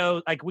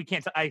Joe, like we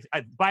can't.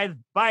 By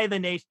the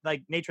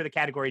nature of the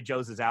category,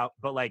 Joe's is out.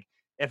 But like,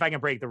 if I can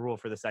break the rule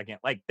for the second,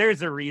 like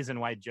there's a reason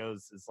why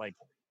Joe's is like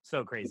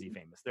so crazy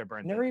famous. They're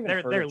burned.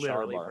 They're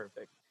literally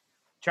perfect.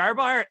 Char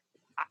Bar.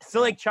 So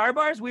like Char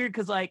Bar is weird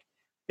because like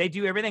they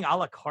do everything a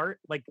la carte.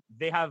 Like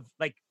they have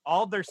like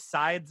all their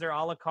sides are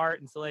a la carte,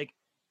 and so like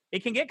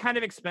it can get kind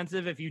of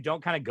expensive if you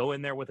don't kind of go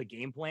in there with a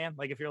game plan.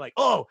 Like if you're like,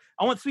 oh,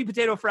 I want sweet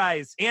potato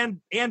fries and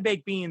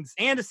baked beans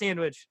and a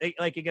sandwich.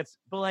 Like it gets,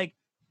 but like.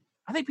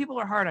 I think people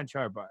are hard on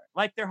Char Bar,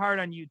 like they're hard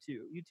on U2.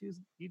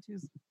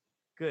 U2's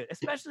good,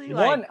 especially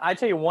like one. I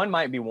tell you, one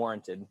might be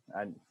warranted.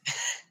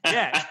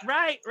 Yeah,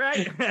 right.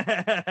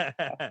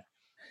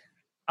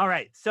 All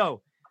right.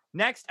 So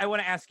next, I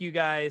want to ask you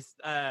guys.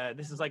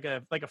 This is like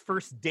a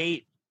first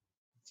date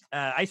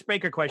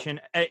icebreaker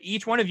question.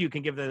 Each one of you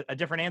can give a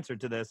different answer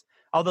to this,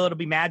 although it'll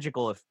be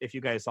magical if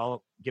you guys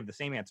all give the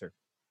same answer.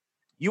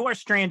 You are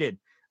stranded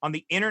on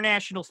the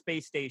International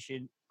Space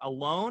Station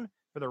alone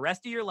for the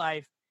rest of your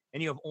life.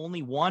 And you have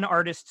only one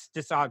artist's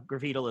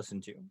discography to listen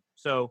to.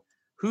 So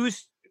who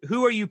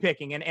are you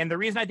picking? And the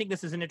reason I think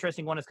this is an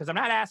interesting one is because I'm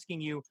not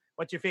asking you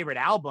what's your favorite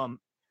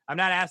album. I'm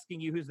not asking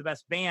you who's the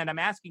best band. I'm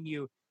asking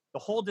you the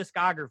whole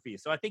discography.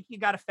 So I think you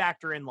got to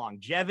factor in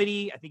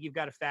longevity. I think you've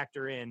got to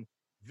factor in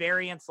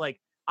variants. Like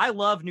I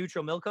love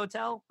Neutral Milk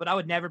Hotel, but I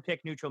would never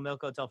pick Neutral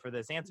Milk Hotel for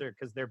this answer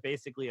because they're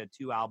basically a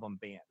 2-album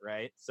band,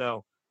 right?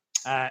 So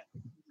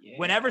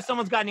whenever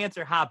someone's got an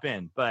answer, hop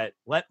in, but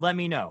let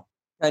me know.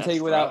 Can I tell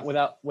you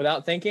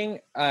without thinking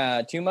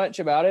too much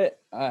about it,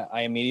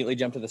 I immediately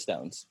jumped to the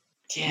Stones.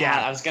 Yeah,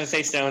 I was going to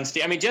say Stones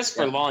too. I mean, just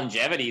for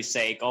longevity's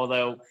sake,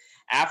 although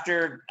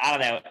after, I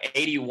don't know,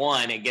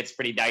 81, it gets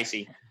pretty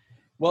dicey.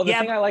 Well, the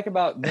thing I like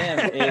about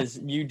them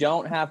is you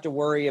don't have to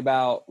worry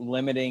about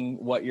limiting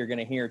what you're going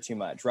to hear too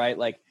much, right?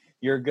 Like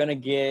you're going to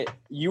get,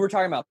 you were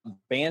talking about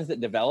bands that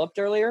developed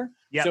earlier.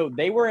 Yep. So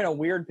they were in a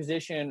weird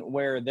position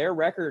where their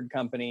record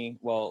company,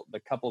 well,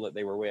 the couple that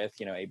they were with,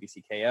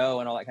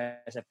 ABCKO and all that kind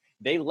of stuff,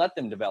 they let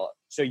them develop.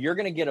 So you're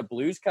going to get a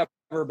blues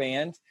cover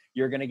band.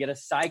 You're going to get a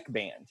psych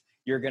band.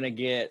 You're going to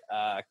get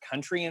a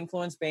country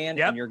influence band.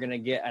 Yep. And you're going to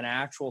get an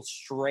actual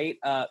straight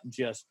up,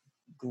 just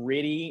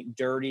gritty,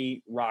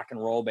 dirty rock and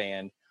roll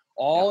band,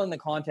 all in the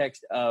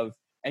context of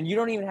And you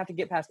don't even have to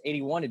get past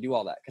 81 to do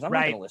all that, because I'm not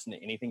Right. going to listen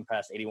to anything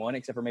past 81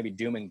 except for maybe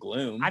Doom and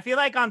Gloom. I feel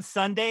like on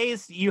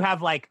Sundays you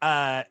have like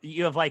I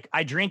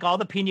drink all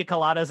the pina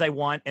coladas I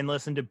want and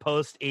listen to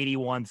post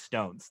 81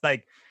 Stones.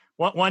 Like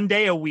one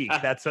day a week.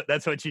 That's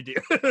what you do.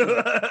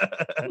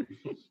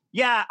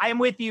 Yeah, I'm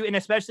with you. And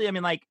especially, I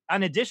mean, like,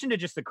 in addition to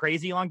just the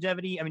crazy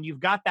longevity, I mean, you've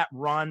got that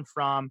run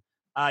from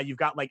you've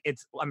got like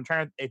it's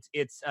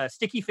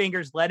Sticky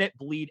Fingers, Let It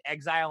Bleed,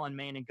 Exile on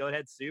Main, and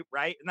Goathead Soup,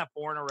 right? Isn't that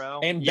 4 in a row?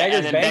 And Yeah,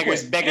 Beggar's and then Banquet.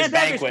 Beggar's And Beggar's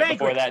Banquet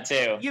before Banquet.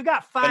 that too. You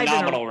got five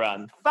Phenomenal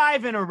run.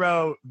 5 in a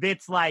row.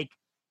 That's like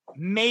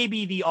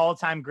maybe the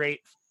all-time great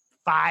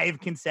 5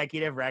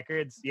 consecutive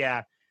records.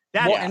 Yeah.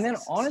 That Well, and then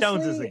Stones is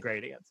honestly, a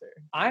great answer.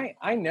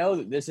 I know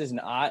that this is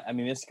not, I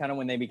mean, this is kind of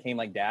when they became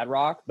like dad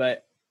rock,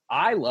 but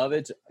I love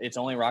it. It's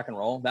only rock and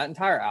roll. That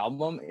entire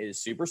album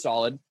is super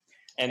solid.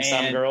 And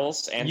Some And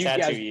Girls and you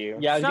Tattoo guys- You.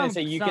 Yeah, I was gonna Some-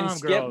 say you some can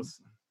skip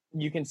girls.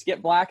 you can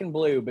skip Black and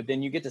Blue, but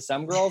then you get to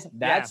Some Girls.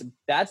 That's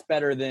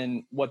better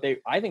than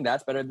I think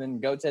that's better than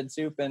Goat's Head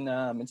Soup and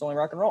It's Only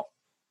Rock and Roll.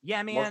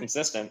 Yeah, More man.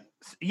 consistent.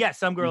 Yeah,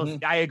 Some Girls.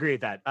 Mhm. I agree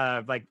with that.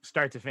 Like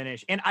start to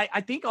finish. And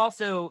I think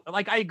also,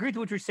 like, I agree with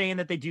what you're saying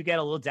that they do get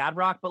a little dad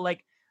rock, but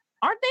like,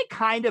 aren't they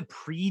kind of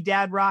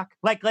pre-dad rock?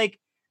 Like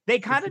they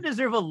kind of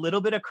deserve a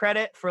little bit of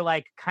credit for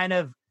like kind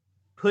of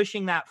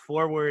pushing that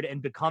forward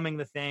and becoming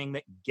the thing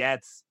that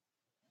gets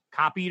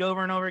copied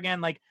over and over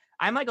again. Like,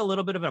 I'm like a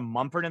little bit of a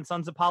Mumford and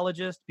Sons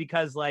apologist,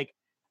 because like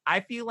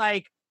I feel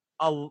like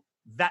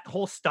that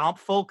whole stomp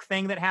folk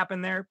thing that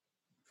happened there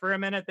for a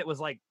minute that was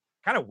like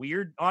kind of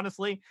weird,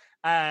 honestly.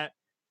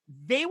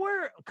 They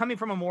were coming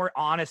from a more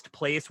honest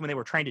place when they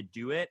were trying to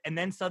do it, and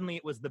then suddenly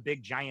it was the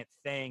big giant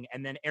thing,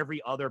 and then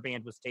every other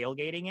band was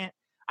tailgating it.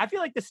 I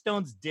feel like the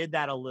Stones did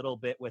that a little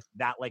bit with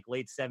that like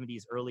late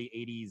 70s, early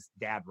 80s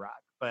dad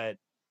rock, but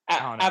I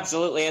don't know.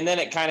 Absolutely. And then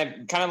it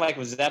kind of like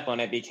with Zeppelin,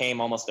 it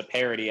became almost a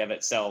parody of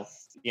itself,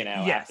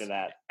 after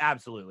that.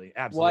 Absolutely.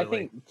 Well, I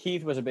think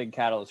Keith was a big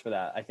catalyst for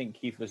that. I think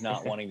Keith was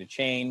not wanting to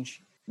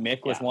change.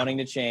 Mick was wanting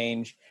to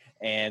change.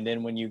 And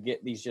then when you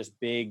get these just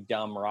big,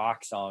 dumb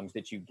rock songs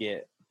that you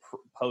get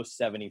post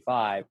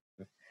 75,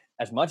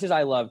 as much as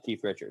I love Keith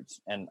Richards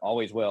and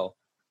always will,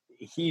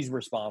 he's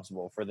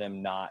responsible for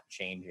them not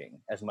changing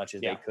as much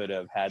as they could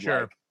have had.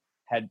 Sure.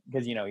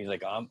 Because he's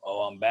like,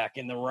 I'm back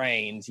in the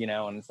reins,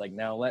 and it's like,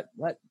 no, let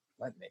Mick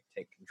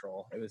take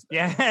control. It was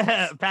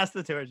pass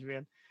the torch,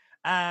 man.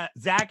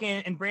 Zach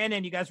and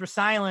Brandon, you guys were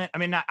silent. I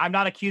mean, I'm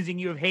not accusing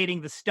you of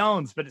hating the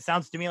Stones, but it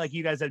sounds to me like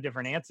you guys have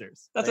different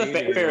answers. That's a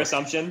fair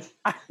assumption.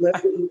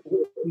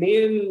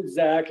 Me and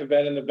Zach have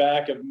been in the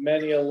back of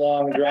many a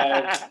long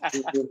drive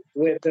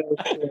with those.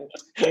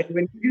 And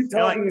when you're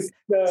talking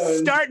Stones,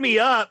 start me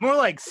up, more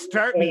like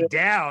start me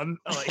down.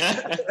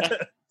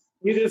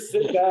 You just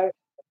sit back.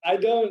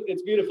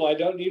 It's beautiful. I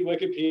don't need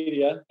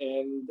Wikipedia.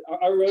 And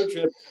our road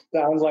trip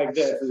sounds like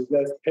this. Is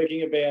just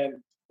picking a band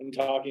and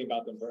talking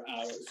about them for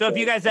hours. So if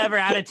you guys ever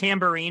had a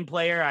tambourine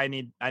player, I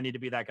need to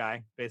be that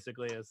guy,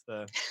 basically, as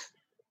the.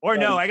 Or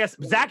no, I guess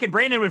Zach and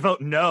Brandon would vote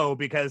no,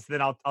 because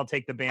then I'll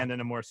take the band in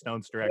a more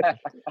Stones direction.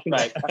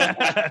 Right.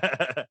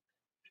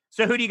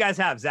 So who do you guys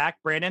have? Zach,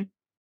 Brandon?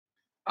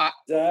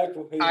 Zach,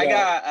 I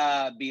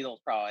got Beatles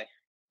probably.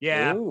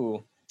 Yeah.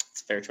 Ooh.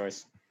 It's a fair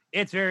choice.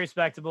 It's very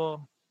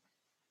respectable.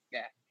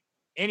 Yeah.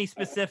 Any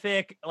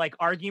specific like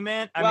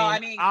argument? I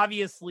mean,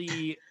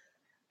 obviously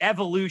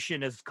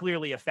evolution is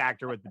clearly a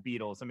factor with the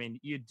Beatles. I mean,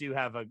 you do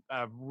have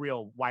a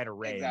real wide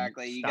array.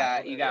 Exactly.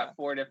 You got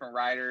 4 different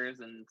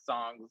writers and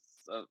songs.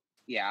 So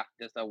yeah,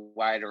 just a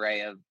wide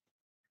array of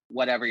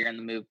whatever you're in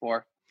the mood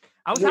for.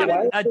 I was they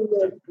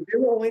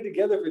were only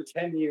together for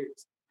 10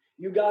 years.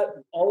 You got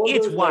all of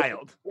it's those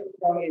wild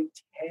in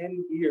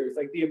 10 years.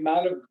 Like the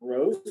amount of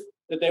growth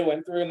that they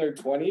went through in their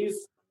 20s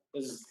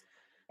is,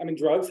 I mean,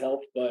 drugs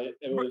helped, but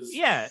it was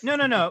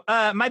no.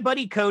 My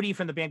buddy Cody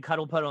from the band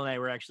Cuddle Puddle and I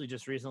were actually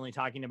just recently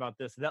talking about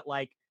this, that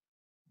like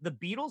the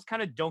Beatles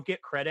kind of don't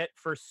get credit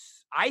for,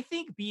 I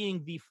think,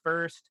 being the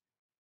first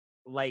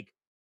like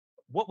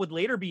what would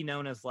later be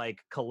known as like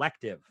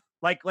collective.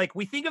 Like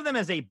we think of them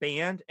as a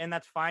band, and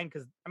that's fine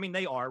because I mean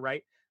they are,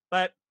 right?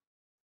 But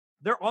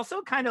they're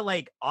also kind of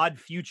like Odd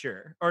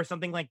Future or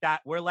something like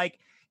that, where like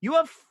you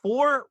have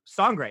 4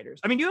 songwriters.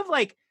 I mean, you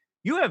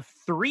have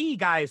 3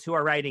 guys who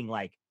are writing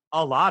like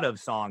a lot of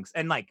songs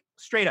and like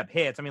straight up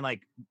hits. I mean,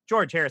 like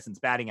George Harrison's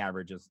batting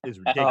average is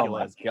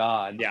ridiculous. Oh my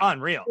God. Yeah.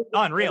 Unreal.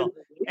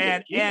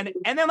 And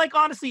then like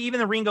honestly, even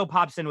the Ringo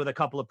pops in with a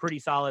couple of pretty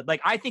solid,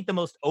 like I think the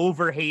most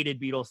overhated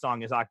Beatles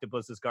song is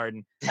Octopus's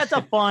Garden. That's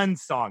a fun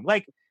song.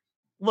 Like,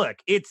 look,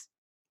 it's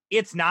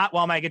not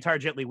While My Guitar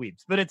Gently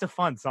Weeps, but it's a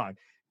fun song.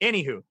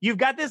 Anywho, you've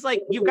got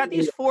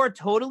these 4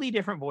 totally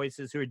different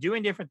voices who are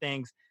doing different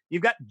things.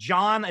 You've got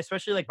John,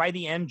 especially like by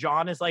the end,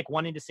 John is like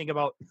wanting to sing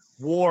about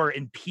war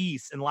and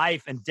peace and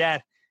life and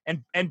death.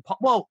 And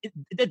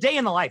the Day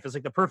in the Life is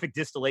like the perfect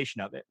distillation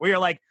of it, where you're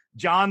like,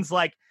 John's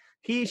like,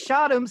 he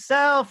shot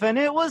himself and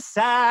it was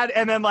sad.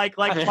 And then like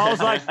Paul's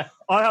like,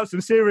 I have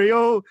some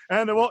cereal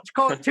and I watch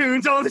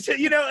cartoons, all this shit,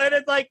 and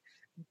it's like,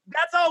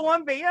 that's all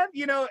one band,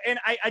 you know. And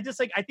I just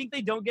like I think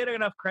they don't get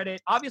enough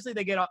credit. Obviously,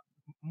 they get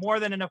more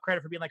than enough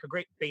credit for being like a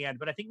great band,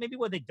 but I think maybe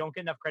what they don't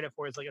get enough credit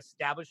for is like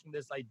establishing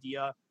this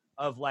idea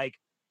of like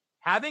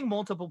having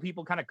multiple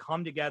people kind of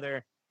come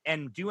together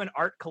and do an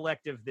art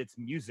collective that's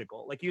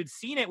musical. Like you'd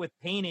seen it with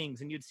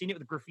paintings and you'd seen it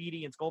with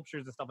graffiti and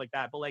sculptures and stuff like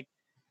that, but like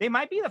they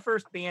might be the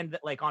first band that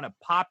like on a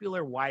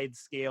popular wide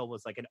scale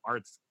was like an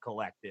arts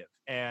collective.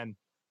 And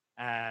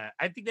I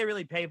think they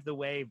really paved the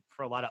way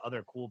for a lot of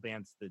other cool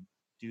bands that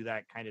do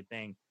that kind of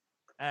thing.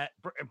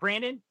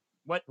 Brandon,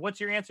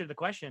 what's your answer to the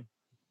question?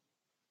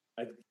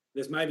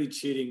 This might be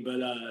cheating,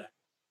 but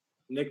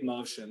Nick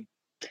Motion.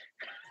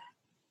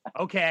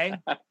 Okay.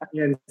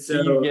 And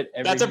So so, you get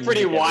That's a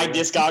pretty wide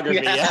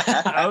discography.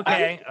 Yeah.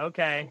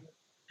 Okay.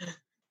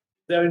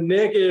 so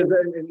Nick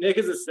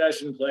is a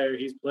session player.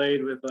 He's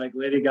played with like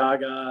Lady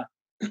Gaga,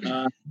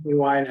 Amy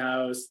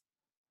Winehouse,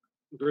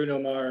 Bruno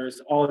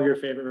Mars, all of your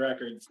favorite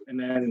records, and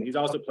then he's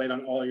also played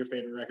on all your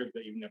favorite records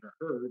that you've never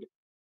heard,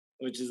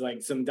 which is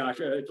like some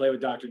play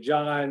with Dr.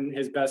 John.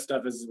 His best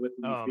stuff is with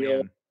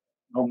Man.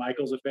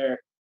 Michael's Affair.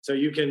 So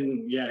you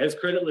can, his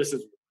credit list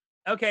is.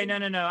 Okay,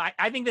 no.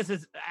 I think this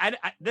is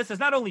this is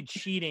not only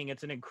cheating;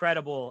 it's an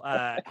incredible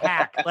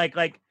hack.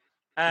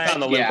 On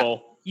the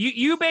loophole.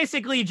 You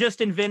basically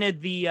just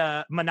invented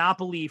the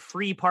Monopoly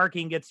free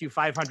parking gets you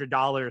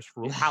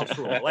 $500 house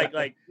rule.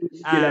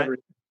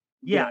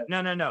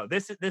 No.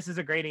 This is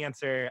a great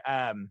answer.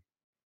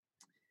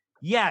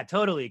 Yeah,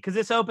 totally. Because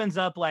this opens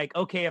up like,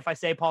 okay, if I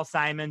say Paul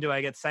Simon, do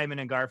I get Simon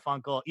and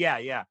Garfunkel?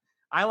 Yeah.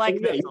 I like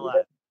this a lot.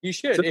 You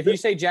should. If you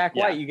say Jack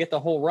White, you get the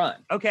whole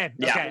run. Okay.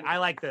 I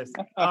like this.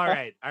 All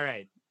right.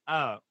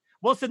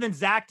 Well, so then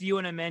Zach, do you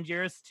want to amend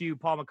yours to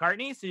Paul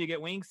McCartney so you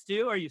get Wings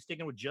too, or are you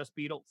sticking with just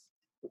Beatles?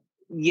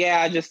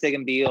 Yeah, just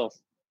sticking Beatles.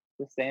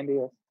 Just saying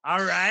Beatles.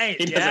 All right.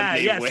 He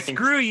doesn't need Wings.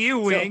 Screw you,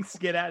 Wings.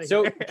 Get out of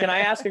here. So can I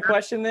ask a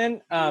question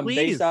then? Please.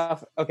 Based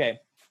off, okay.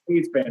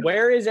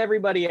 Where is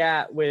everybody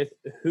at with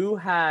who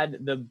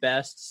had the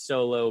best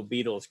solo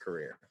Beatles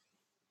career?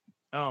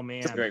 Oh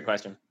man, That's a great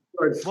question.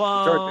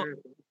 Well,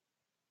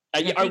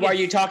 Are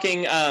you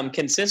talking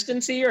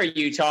consistency, or are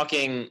you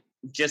talking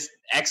just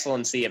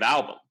excellency of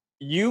album?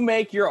 You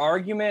make your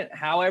argument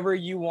however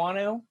you want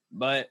to,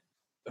 but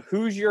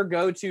who's your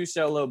go-to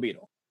solo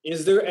Beatle?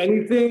 Is there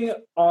anything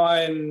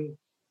on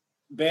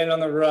Band on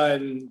the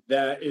Run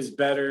that is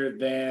better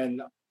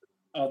than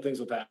All Things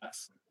Will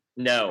Pass?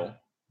 No.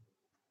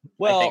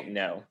 Well, I think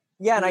no.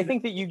 Yeah, and I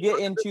think that you get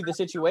into the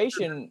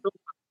situation.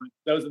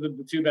 Those are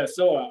the two best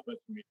solo outputs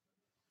for me.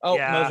 Oh,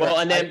 Yeah. Well,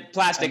 and then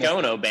Plastic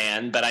Ono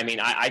Band, but I mean,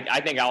 I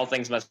think All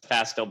Things Must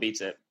Pass still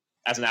beats it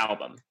as an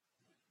album.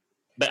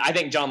 But I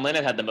think John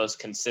Lennon had the most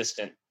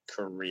consistent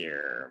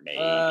career, maybe.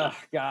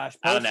 Gosh.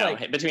 I don't know.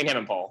 Between him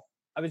and Paul.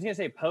 I was going to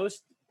say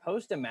post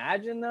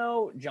Imagine,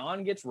 though,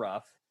 John gets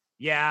rough.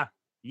 Yeah,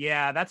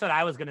 that's what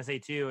I was gonna say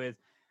too. Is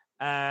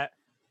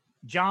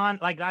John,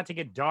 like, not to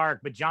get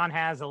dark, but John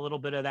has a little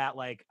bit of that,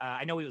 like,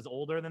 I know he was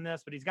older than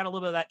this, but he's got a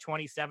little bit of that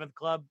 27th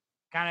Club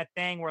kind of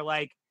thing where,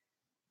 like,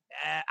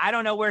 I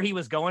don't know where he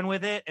was going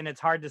with it, and it's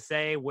hard to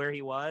say where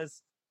he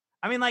was.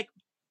 I mean, like,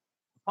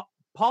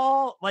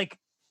 Paul's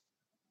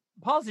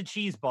a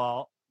cheese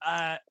ball,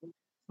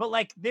 but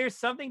like, there's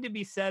something to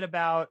be said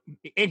about.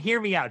 And hear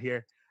me out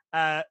here.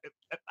 I'm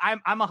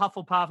a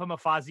Hufflepuff. I'm a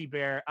Fozzie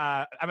Bear.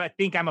 I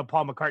think I'm a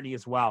Paul McCartney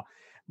as well.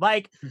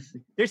 Like,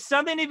 there's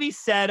something to be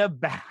said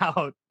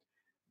about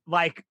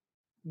like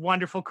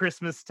Wonderful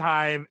Christmas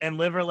Time and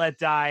Live or Let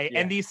Die,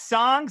 and these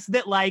songs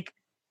that like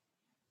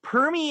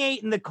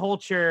permeate in the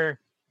culture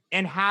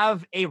and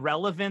have a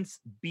relevance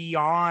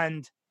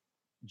beyond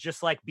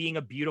just like being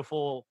a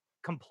beautiful,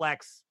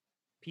 complex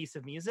piece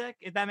of music,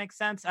 if that makes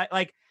sense.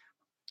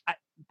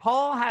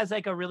 Paul has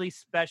like a really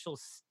special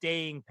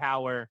staying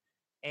power,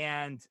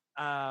 and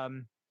I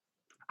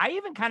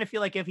even kind of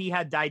feel like if he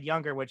had died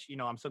younger, which, you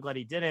know, I'm so glad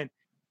he didn't,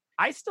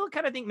 I still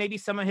kind of think maybe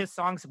some of his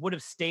songs would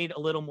have stayed a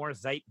little more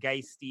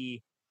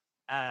zeitgeisty.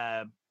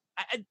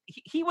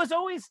 He was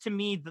always, to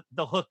me,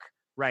 the hook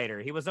writer.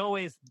 He was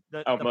always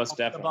the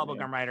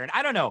bubblegum writer, and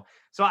I don't know.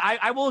 So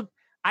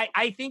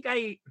I think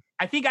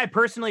I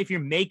personally, if you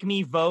make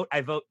me vote,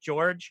 I vote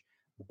George,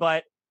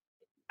 but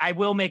I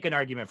will make an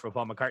argument for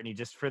Paul McCartney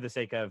just for the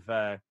sake of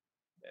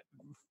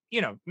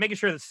making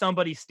sure that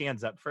somebody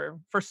stands up for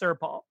Sir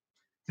Paul.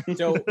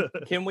 So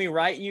can we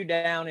write you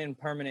down in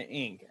permanent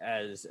ink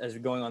as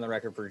going on the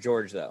record for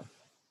George, though?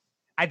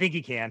 I think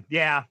he can.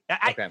 Yeah.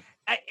 Okay.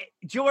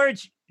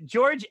 George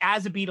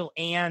as a Beatle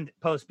and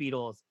post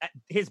Beatles,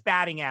 his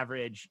batting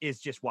average is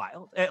just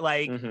wild.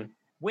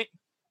 When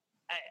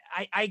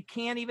I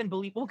can't even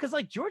believe, because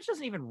like George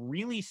doesn't even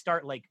really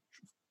start like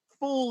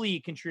fully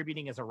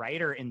contributing as a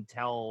writer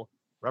until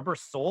Rubber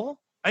Soul.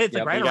 It's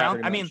like right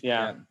around. I mean,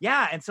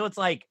 yeah. And so it's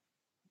like,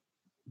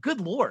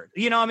 good Lord,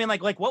 you know, I mean,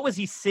 like what was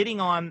he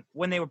sitting on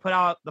when they would put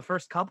out the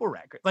first couple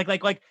records?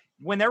 Like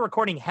when they're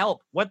recording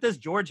Help, what does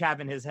George have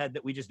in his head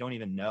that we just don't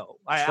even know?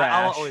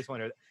 I'll always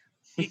wonder.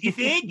 You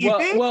think?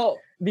 Well,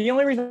 the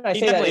only reason I say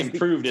definitely that is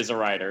improved as a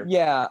writer.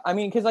 Yeah, I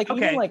mean, because like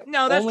even like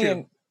no, that's only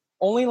true.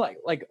 only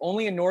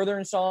only a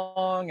Northern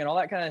Song and all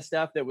that kind of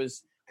stuff that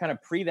was kind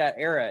of pre that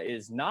era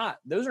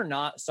those are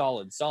not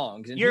solid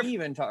songs. And he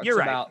even talks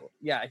about,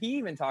 he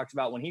even talks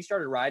about when he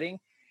started writing,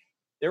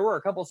 there were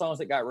a couple songs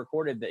that got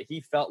recorded that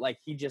he felt like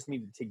he just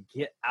needed to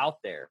get out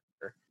there,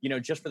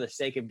 just for the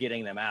sake of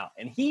getting them out.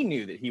 And he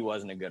knew that he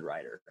wasn't a good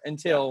writer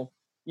until,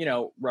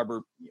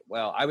 Rubber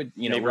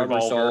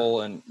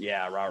Soul and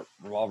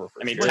Revolver.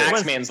 I mean,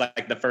 Taxman's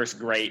like the first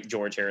great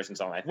George Harrison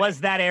song. I think. Was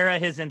that era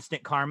his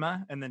Instant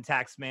Karma, and then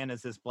Taxman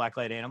is his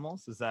Blacklight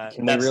Animals? Is that?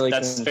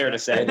 That's fair to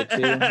say.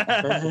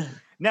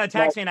 No,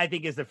 Taxman I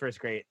think is the first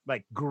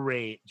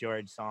great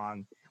George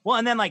song. Well,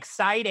 and then like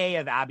side A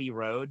of Abbey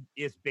Road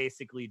is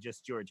basically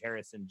just George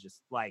Harrison,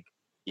 just like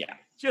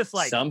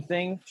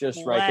something,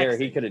 just right there.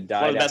 He could have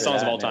died. One of the best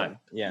songs of all time.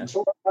 Yeah.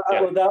 Well,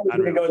 that was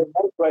going to go to the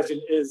next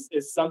question. Is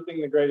Something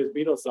the greatest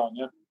Beatles song?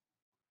 Yeah.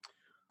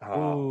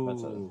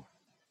 Oh,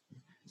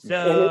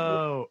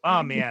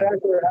 oh man,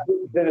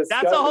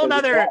 that's a whole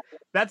nother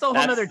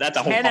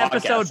 10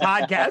 episode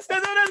podcast. That's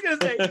what I was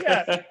gonna say.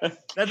 Yeah,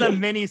 that's a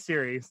mini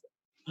series.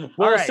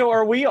 Well, so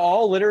are we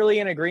all literally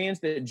in agreement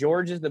that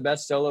George is the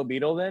best solo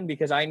Beatle then?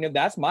 Because I know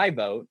that's my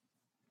vote.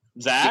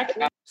 Zach?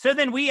 So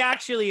then we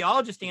actually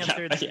all just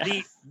answered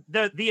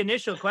the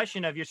initial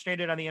question of you're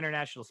stranded on the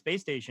International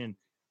Space Station.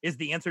 Is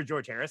the answer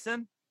George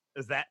Harrison?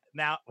 Is that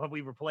now have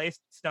we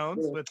replaced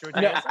Stones with George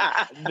Harrison?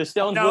 The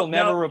Stones will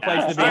never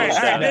replace the Beatles.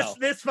 All right.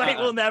 This fight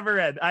will never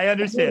end. I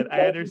understand.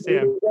 There's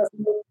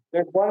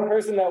one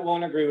person that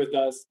won't agree with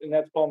us, and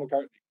that's Paul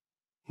McCartney.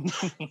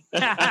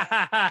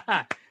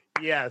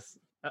 Yes.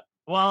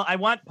 Well, I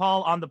want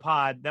Paul on the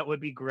pod. That would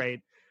be great.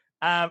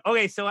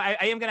 Okay, so I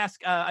am going to ask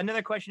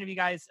another question of you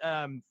guys.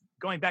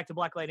 Going back to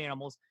Blacklight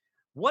Animals,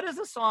 what is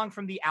a song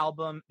from the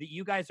album that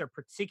you guys are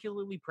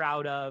particularly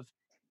proud of?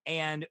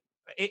 And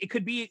it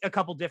could be a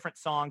couple different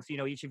songs.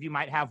 Each of you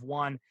might have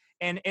one,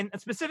 and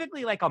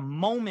specifically like a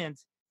moment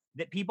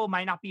that people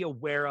might not be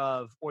aware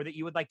of, or that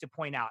you would like to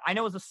point out. I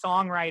know as a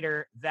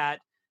songwriter that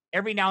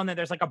every now and then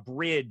there's like a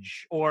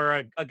bridge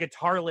or a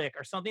guitar lick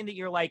or something that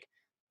you're like,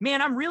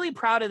 man, I'm really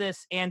proud of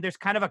this. And there's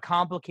kind of a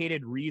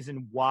complicated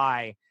reason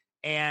why.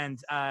 And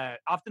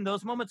often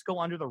those moments go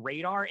under the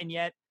radar. And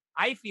yet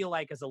I feel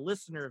like as a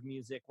listener of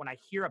music, when I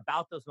hear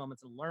about those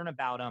moments and learn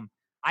about them,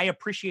 I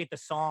appreciate the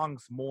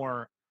songs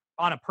more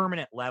on a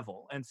permanent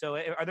level. And so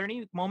are there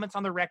any moments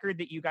on the record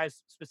that you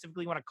guys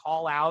specifically want to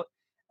call out?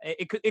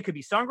 It could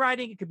be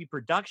songwriting, it could be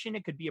production,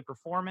 it could be a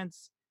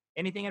performance,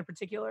 anything in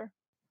particular?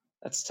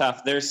 That's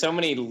tough. There's so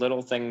many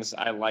little things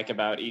I like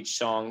about each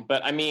song,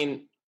 but I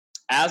mean,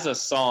 as a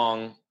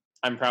song,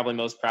 I'm probably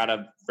most proud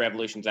of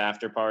Revolution's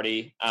After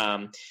Party.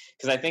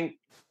 Because I think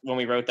when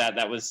we wrote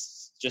that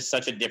was just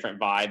such a different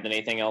vibe than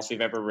anything else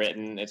we've ever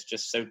written. It's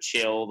just so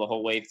chill the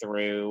whole way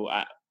through.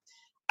 I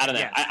don't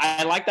know. Yeah.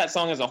 I like that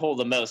song as a whole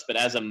the most, but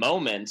as a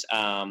moment,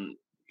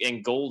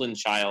 in Golden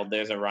Child,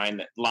 there's a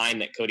line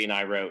that Cody and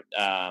I wrote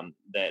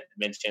that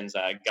mentions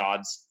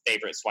God's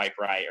favorite swipe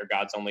right, or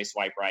God's only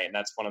swipe right. And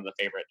that's one of the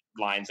favorite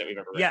lines that we've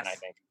ever written, I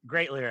think.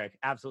 Great lyric.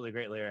 Absolutely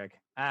great lyric.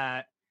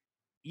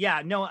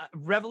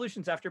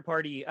 Revolution's After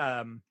Party.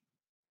 I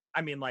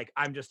mean, like,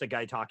 I'm just a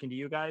guy talking to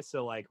you guys.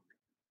 So, like,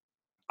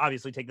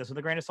 obviously take this with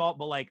a grain of salt,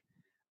 but like,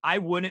 I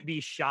wouldn't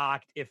be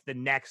shocked if the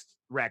next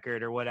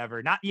record or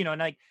whatever, not, and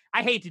like,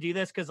 I hate to do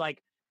this because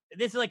like,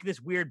 this is like this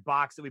weird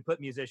box that we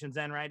put musicians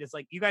in, right? It's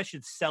like, you guys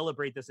should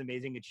celebrate this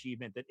amazing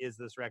achievement that is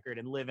this record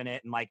and live in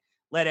it and like,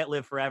 let it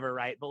live forever,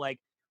 right? But like,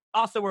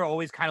 also we're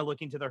always kind of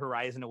looking to the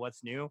horizon of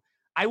what's new.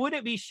 I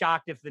wouldn't be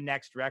shocked if the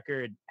next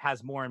record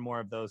has more and more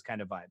of those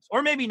kind of vibes,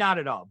 or maybe not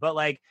at all. But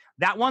like,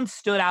 that one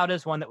stood out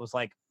as one that was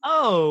like,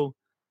 oh,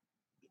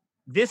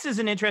 this is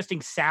an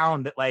interesting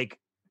sound that like,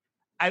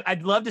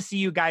 I'd love to see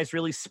you guys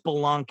really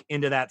spelunk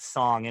into that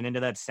song and into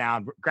that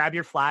sound. Grab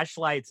your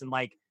flashlights and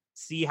like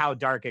see how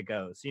dark it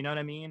goes. You know what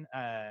I mean?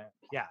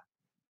 Yeah.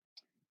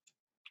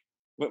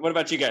 What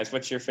about you guys?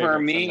 What's your favorite? For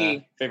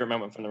me, favorite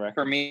moment from the record?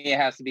 For me, it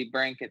has to be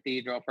Brain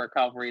Cathedral for a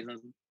couple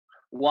reasons.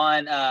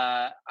 One,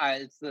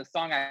 it's the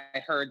song I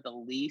heard the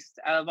least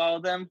out of all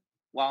of them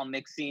while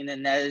mixing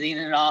and editing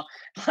and all.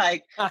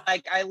 Like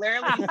I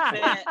literally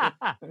spent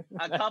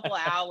a couple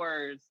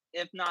hours,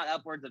 if not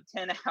upwards of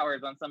 10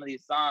 hours, on some of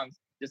these songs,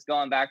 just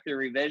going back through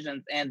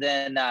revisions. And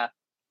then,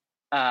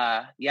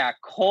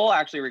 Cole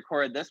actually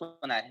recorded this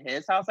one at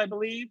his house, I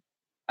believe,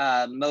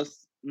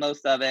 most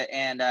of it,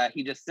 and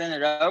he just sent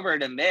it over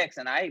to mix,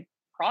 and I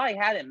probably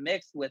had it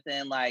mixed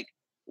within like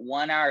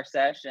 1 hour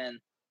session,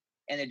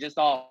 and it just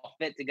all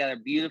fit together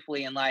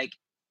beautifully. And like,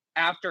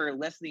 after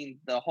listening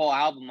the whole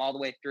album all the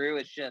way through,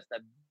 it's just a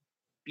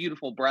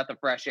beautiful breath of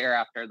fresh air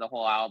after the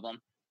whole album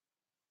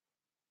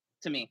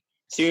to me.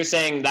 So you're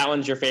saying that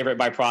one's your favorite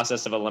by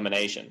process of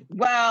elimination?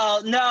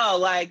 Well, no,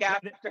 like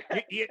after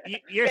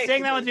you're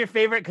saying that one's your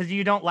favorite because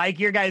you don't like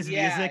your guys'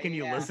 music and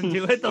you listen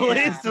to it the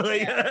least.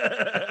 Like,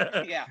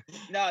 yeah,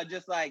 no,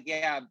 just like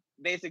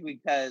basically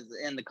because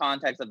in the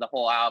context of the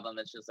whole album,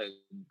 it's just a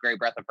great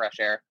breath of fresh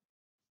air.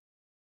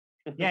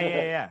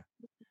 Yeah.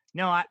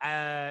 No,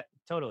 I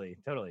totally.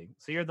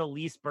 So you're the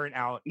least burnt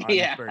out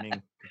on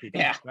burning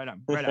Yeah. Right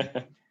on.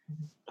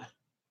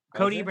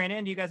 Cody,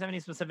 Brandon, do you guys have any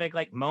specific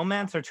like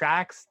moments or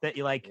tracks that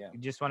you like you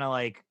just want to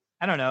like,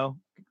 I don't know,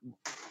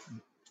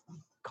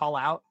 call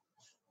out?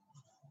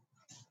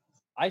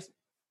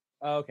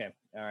 Okay.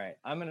 All right.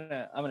 I'm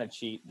gonna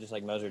cheat just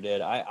like Moser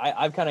did.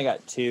 I've kind of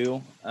got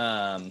two.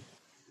 And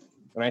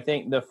I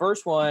think the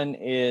first one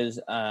is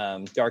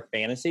Dark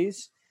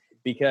Fantasies,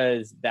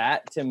 because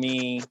that to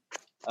me,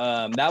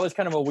 that was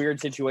kind of a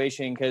weird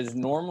situation because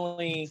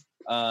normally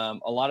a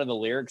lot of the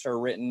lyrics are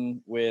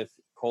written with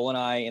Cole and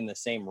I in the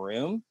same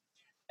room,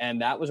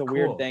 and that was a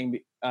weird thing.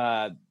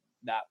 That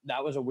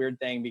was a weird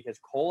thing because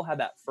Cole had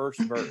that first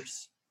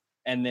verse.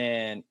 And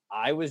then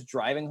I was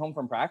driving home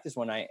from practice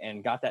one night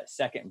and got that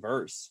second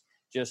verse.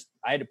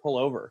 I had to pull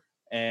over,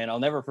 and I'll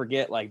never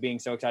forget like being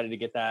so excited to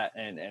get that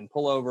and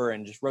pull over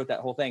and just wrote that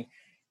whole thing,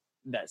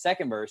 that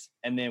second verse.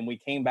 And then we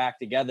came back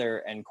together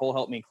and Cole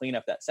helped me clean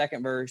up that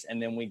second verse.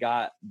 And then we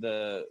got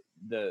the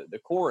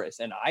chorus,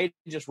 and I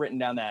just written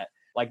down that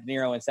like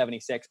Nero in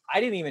 76. I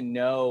didn't even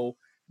know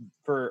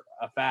for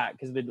a fact,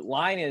 because the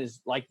line is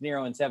like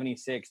Nero in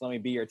 76, let me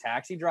be your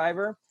taxi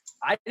driver.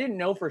 I didn't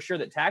know for sure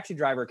that Taxi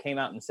Driver came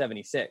out in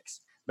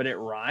 76, but it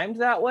rhymed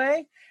that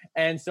way.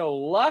 And so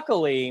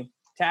luckily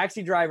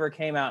Taxi Driver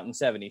came out in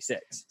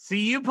 76. So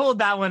you pulled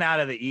that one out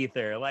of the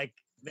ether. Like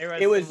that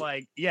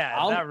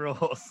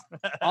rules.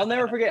 I'll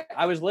never forget.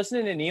 I was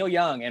listening to Neil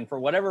Young, and for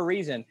whatever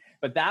reason,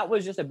 but that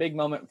was just a big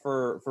moment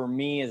for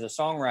me as a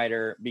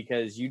songwriter,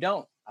 because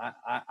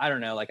I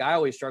don't know. Like I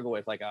always struggle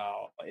with like,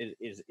 oh,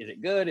 is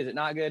it good? Is it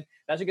not good?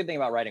 That's a good thing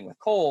about writing with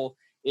Cole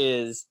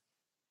is,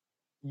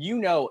 you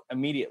know,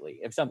 immediately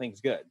if something's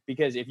good,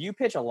 because if you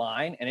pitch a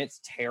line and it's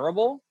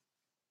terrible,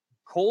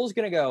 Cole's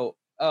going to go,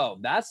 oh,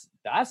 that's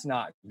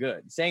not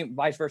good. Same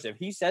vice versa. If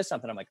he says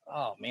something, I'm like,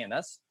 oh man,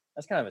 that's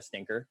kind of a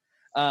stinker.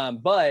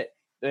 But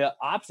the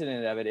opposite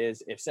end of it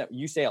is if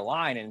you say a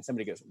line and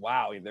somebody goes,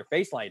 wow, their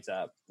face lights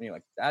up, and you're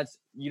like,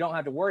 you don't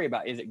have to worry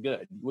about, is it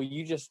good? Well,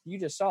 you just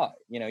saw it,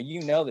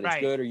 you know that it's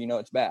good, or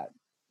it's bad.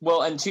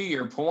 Well, and to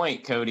your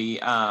point, Cody,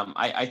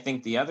 I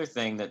think the other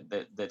thing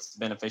that's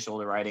beneficial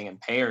to writing in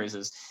pairs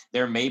is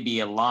there may be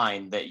a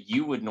line that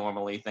you would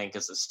normally think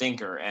is a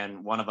stinker,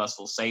 and one of us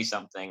will say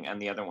something,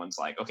 and the other one's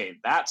like, okay,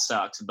 that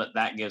sucks, but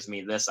that gives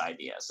me this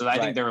idea. So I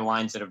think there are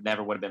lines that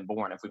never would have been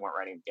born if we weren't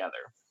writing together.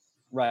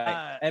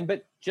 Right.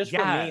 But just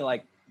for me,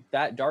 like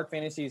that Dark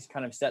Fantasies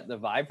kind of set the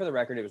vibe for the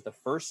record. It was the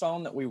first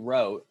song that we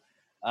wrote.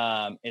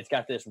 It's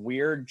got this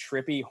weird,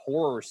 trippy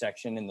horror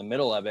section in the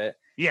middle of it.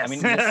 Yes. I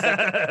mean,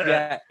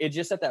 it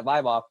just set that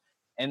vibe off.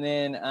 And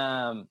then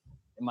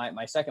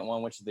my second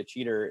one, which is the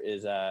cheater,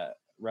 is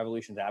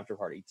Revolution's After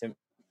Party.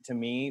 To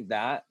me,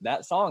 that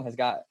song has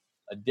got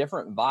a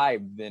different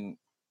vibe than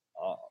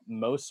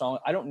most songs.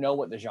 I don't know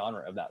what the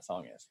genre of that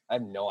song is. I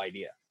have no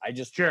idea. I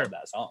just love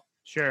that song.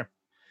 Sure.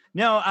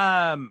 No,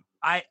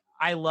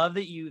 I love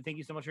that thank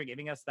you so much for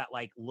giving us that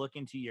like look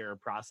into your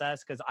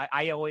process, because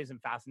I always am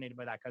fascinated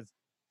by that, because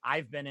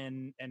I've been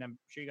in, and I'm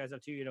sure you guys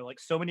have too, like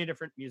so many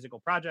different musical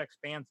projects,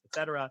 bands,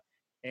 etc.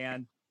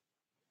 And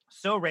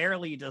so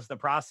rarely does the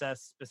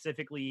process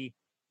specifically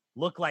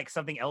look like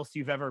something else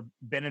you've ever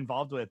been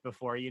involved with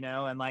before,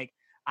 and like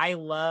I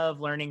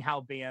love learning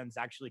how bands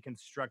actually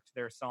construct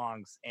their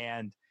songs,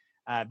 and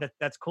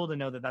that's cool to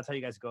know that that's how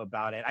you guys go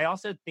about it. I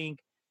also think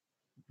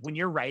when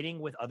you're writing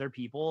with other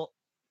people,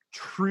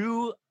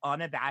 true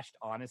unabashed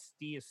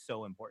honesty is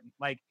so important.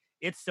 Like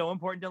it's so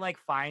important to like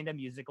find a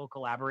musical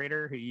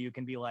collaborator who you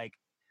can be like,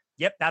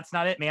 yep, that's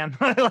not it, man.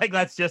 Like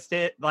that's just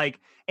it. Like,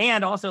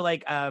 and also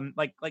like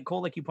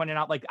Cole, like you pointed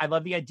out, like I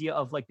love the idea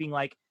of like being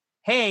like,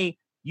 hey,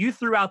 you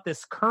threw out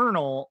this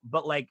kernel,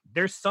 but like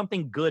there's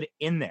something good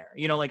in there.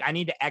 Like I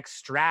need to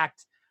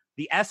extract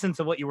the essence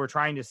of what you were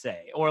trying to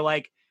say. Or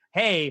like,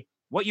 hey,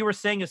 what you were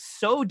saying is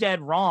so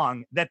dead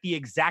wrong that the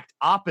exact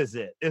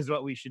opposite is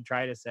what we should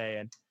try to say.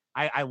 And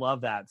I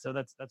love that. So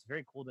that's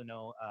very cool to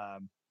know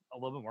a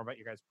little bit more about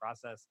your guys'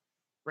 process.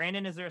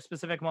 Brandon, is there a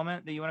specific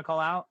moment that you want to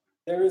call out?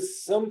 There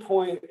was some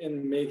point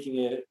in making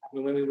it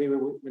when we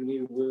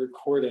were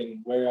recording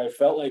where I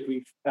felt like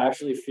we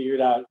actually figured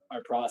out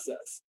our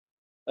process.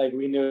 Like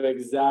we knew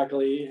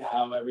exactly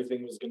how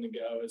everything was going to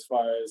go as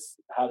far as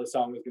how the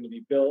song was going to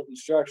be built and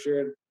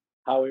structured,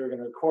 how we were going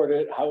to record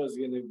it, how it was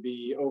going to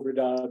be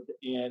overdubbed,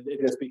 and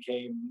it just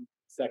became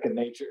second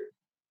nature.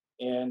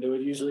 And it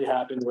would usually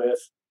happen with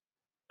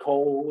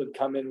Cole would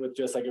come in with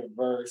just like a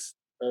verse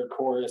or a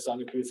chorus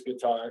on acoustic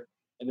guitar,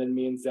 and then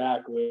me and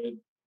Zach would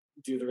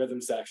do the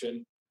rhythm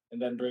section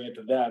and then bring it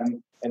to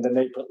them, and then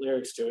they put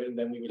lyrics to it, and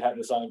then we would have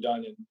the song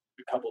done in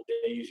a couple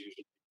days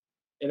usually.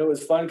 And it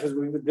was fun because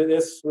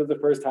this was the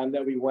first time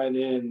that we went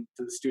in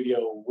to the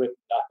studio with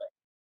nothing.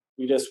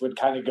 We just would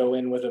kind of go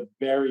in with a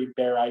very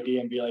bare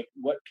idea and be like,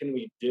 what can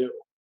we do?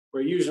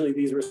 Where usually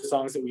these were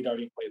songs that we'd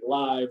already played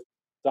live,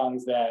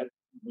 songs that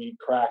we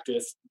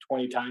practiced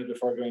 20 times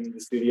before going to the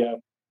studio.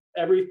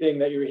 Everything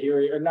that you're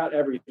hearing, or not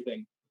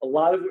everything, a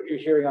lot of what you're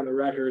hearing on the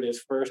record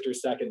is first or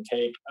second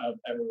take of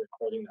ever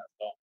recording that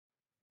song.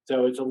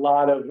 So it's a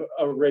lot of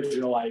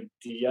original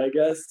idea, I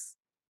guess.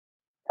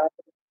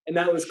 And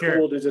that was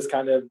cool to just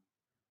kind of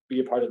be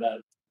a part of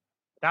that.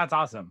 That's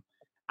awesome.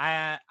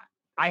 I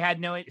had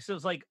no, so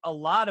it's like a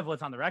lot of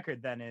what's on the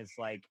record then is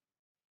like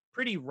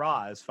pretty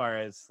raw as far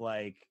as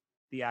like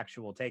the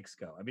actual takes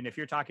go. I mean, if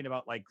you're talking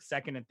about like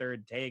second and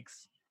third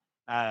takes,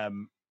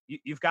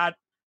 you've got,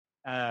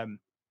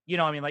 you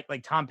know, I mean,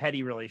 like Tom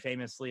Petty really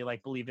famously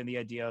like believed in the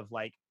idea of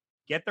like,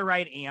 get the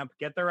right amp,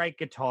 get the right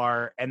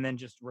guitar, and then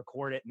just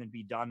record it and then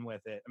be done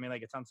with it. I mean,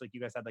 like, it sounds like you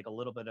guys had like a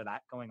little bit of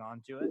that going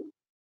on to it.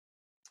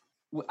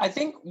 I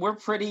think we're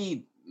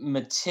pretty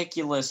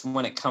meticulous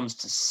when it comes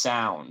to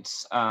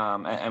sounds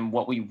and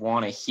what we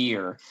want to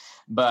hear,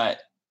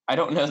 but I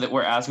don't know that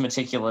we're as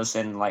meticulous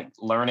in like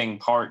learning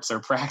parts or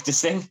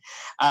practicing.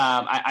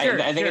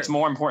 I think it's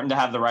more important to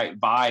have the right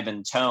vibe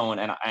and tone,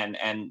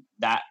 and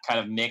that kind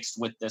of mixed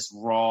with this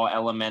raw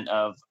element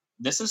of,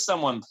 this is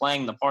someone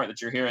playing the part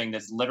that you're hearing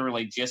that's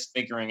literally just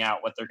figuring out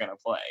what they're going to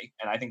play.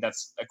 And I think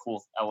that's a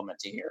cool element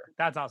to hear.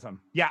 That's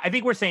awesome. Yeah, I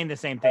think we're saying the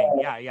same thing.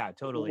 Yeah,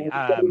 totally.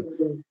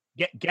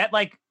 Get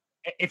like,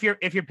 if you're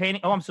painting,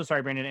 oh, I'm so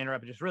sorry, Brandon, to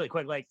interrupt, just really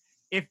quick. Like,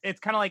 if it's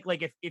kind of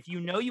like if you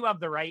know you have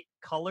the right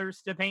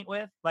colors to paint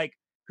with, like,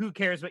 who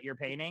cares what you're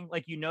painting?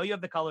 Like, you know you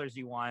have the colors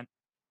you want,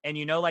 and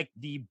you know like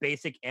the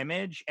basic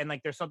image, and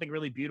like there's something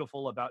really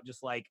beautiful about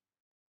just like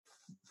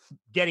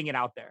getting it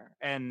out there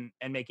and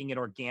making it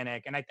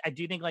organic. And I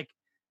do think like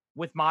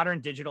with modern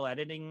digital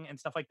editing and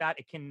stuff like that,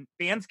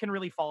 bands can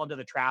really fall into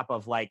the trap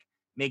of like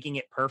making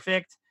it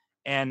perfect.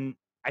 And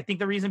I think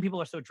the reason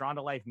people are so drawn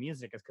to live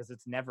music is because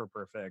it's never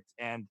perfect.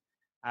 And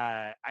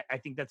I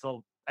think that's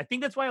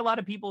why a lot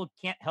of people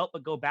can't help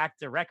but go back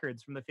to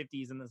records from the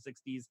 50s and the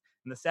 60s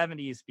and the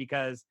 70s,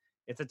 because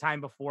it's a time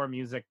before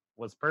music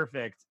was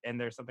perfect, and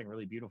there's something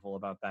really beautiful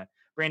about that.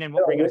 Brandon,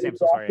 what were you going to say? I'm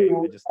so sorry.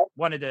 I just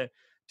wanted to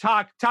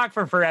talk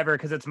for forever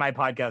because it's my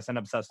podcast and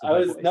obsessed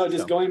with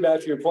just going back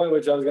to your point,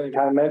 which I was going to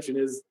kind of mention,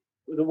 is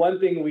the one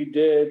thing we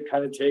did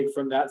kind of take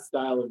from that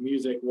style of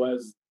music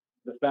was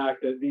the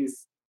fact that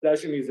these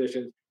session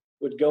musicians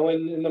would go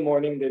in the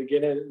morning, they'd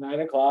get in at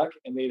 9:00,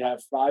 and they'd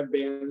have 5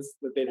 bands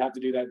that they'd have to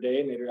do that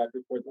day, and they'd have to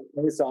record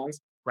 20 songs.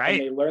 Right.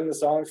 And they learn the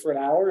songs for an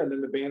hour, and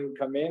then the band would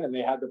come in and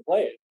they had to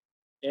play it.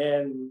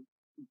 And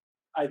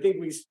I think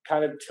we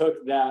kind of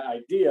took that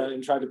idea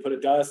and tried to put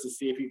it to us to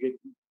see if you could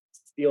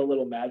steal a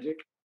little magic,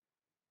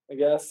 I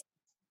guess.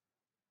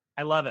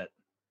 I love it.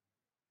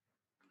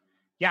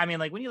 Yeah, I mean,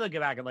 like when you look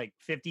back at like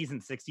 50s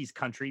and 60s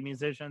country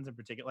musicians in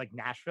particular, like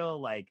Nashville,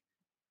 like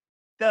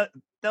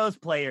those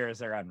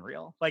players are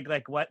unreal.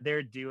 Like what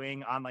they're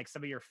doing on like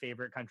some of your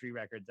favorite country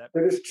records.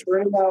 They're just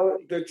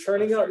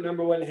churning out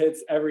number one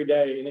hits every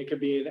day, and it could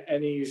be in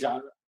any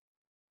genre.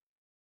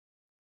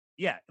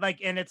 Yeah, like,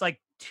 and it's like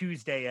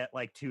Tuesday at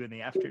like 2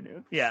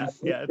 p.m. Yeah,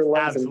 it's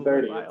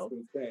absolutely wild.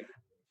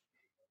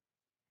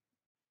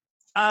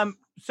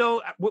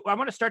 So I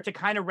want to start to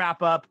kind of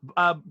wrap up.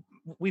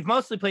 We've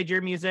mostly played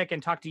your music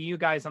and talked to you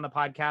guys on the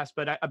podcast,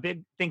 but a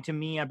big thing to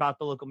me about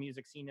the local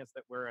music scene is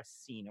that we're a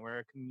scene, we're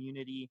a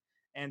community.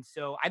 And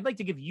so I'd like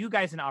to give you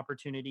guys an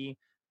opportunity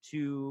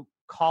to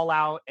call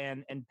out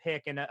and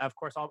pick. And of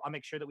course, I'll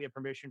make sure that we have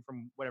permission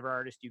from whatever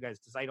artist you guys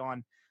decide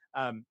on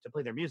to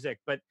play their music.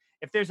 But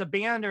if there's a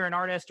band or an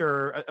artist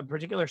or a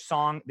particular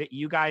song that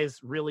you guys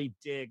really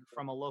dig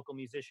from a local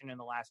musician in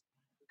the last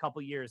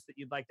couple years that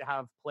you'd like to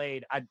have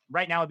played,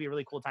 right now would be a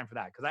really cool time for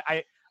that, because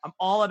I'm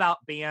all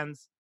about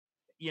bands,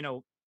 you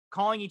know,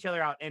 calling each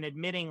other out and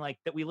admitting like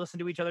that we listen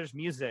to each other's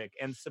music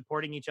and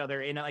supporting each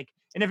other in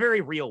a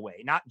very real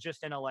way, not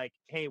just in a like,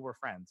 hey, we're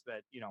friends,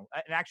 but you know,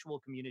 an actual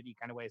community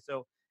kind of way.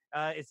 So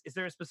is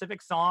there a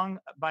specific song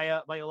by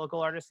a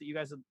local artist that you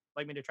guys would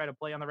like me to try to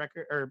play on the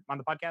record or on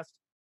the podcast?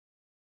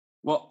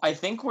 Well, I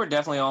think we're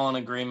definitely all in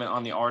agreement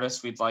on the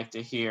artist we'd like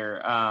to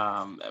hear,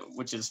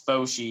 which is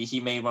Foshi.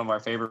 He made one of our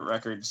favorite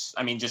records.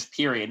 I mean, just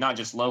period, not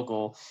just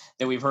local,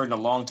 that we've heard in a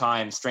long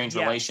time, Strange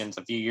Relations,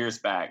 a few years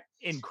back.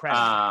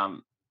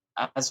 Incredible.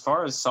 As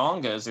far as song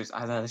goes,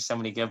 there's so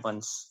many good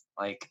ones,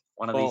 like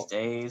One of These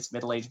Days,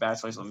 Middle-Aged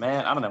Bachelors.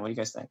 Man, I don't know. What do you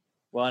guys think?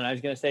 Well, and I was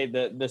going to say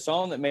the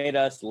song that made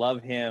us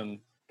love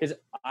him, because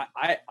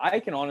I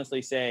can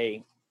honestly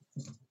say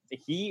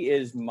he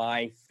is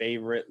my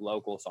favorite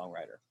local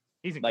songwriter.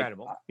 He's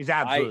incredible. He's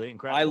absolutely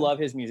incredible. I love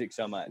his music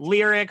so much.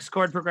 Lyrics,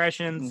 chord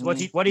progressions,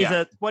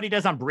 mm-hmm. what he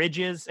does on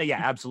bridges. Yeah,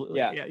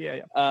 absolutely.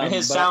 Yeah. And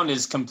his sound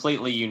is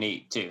completely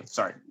unique too.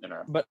 Sorry,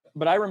 but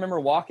I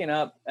remember walking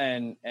up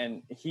and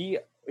he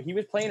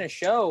was playing a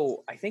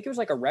show. I think it was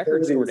like a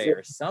record store day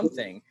or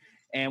something,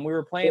 and we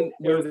were playing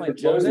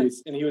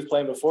Josie's, and he was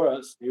playing before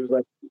us. He was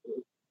like,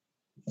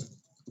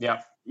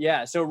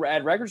 yeah. So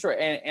at record store,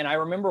 and I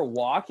remember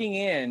walking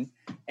in,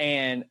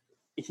 and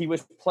he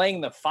was playing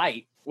The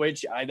Fight.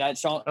 Which that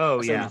song,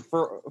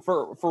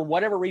 for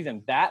whatever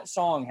reason, that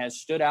song has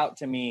stood out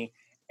to me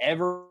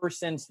ever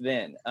since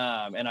then.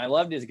 And I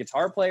loved his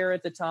guitar player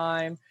at the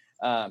time.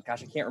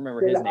 Gosh, I can't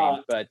remember his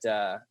name, but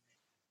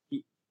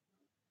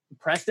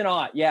Preston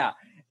Ott, yeah.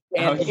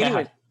 And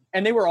anyways,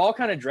 and they were all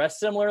kind of dressed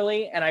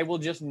similarly. And I will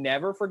just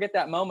never forget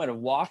that moment of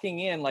walking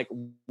in, like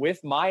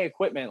with my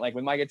equipment, like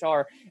with my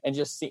guitar, and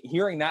just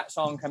hearing that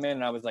song come in,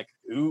 and I was like,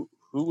 who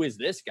is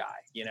this guy?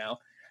 You know.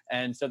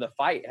 And so the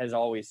fight has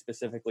always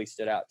specifically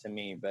stood out to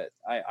me, but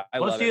I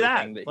let's love do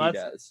everything that he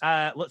does.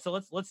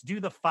 Let's do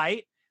The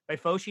Fight by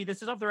Foshi.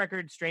 This is off the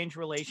record Strange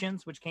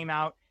Relations, which came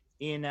out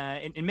in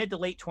mid to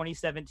late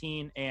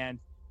 2017, and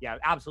yeah,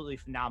 absolutely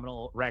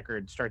phenomenal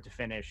record start to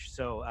finish.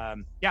 So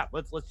yeah,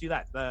 let's do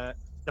that. The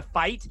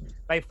Fight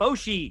by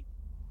Foshi.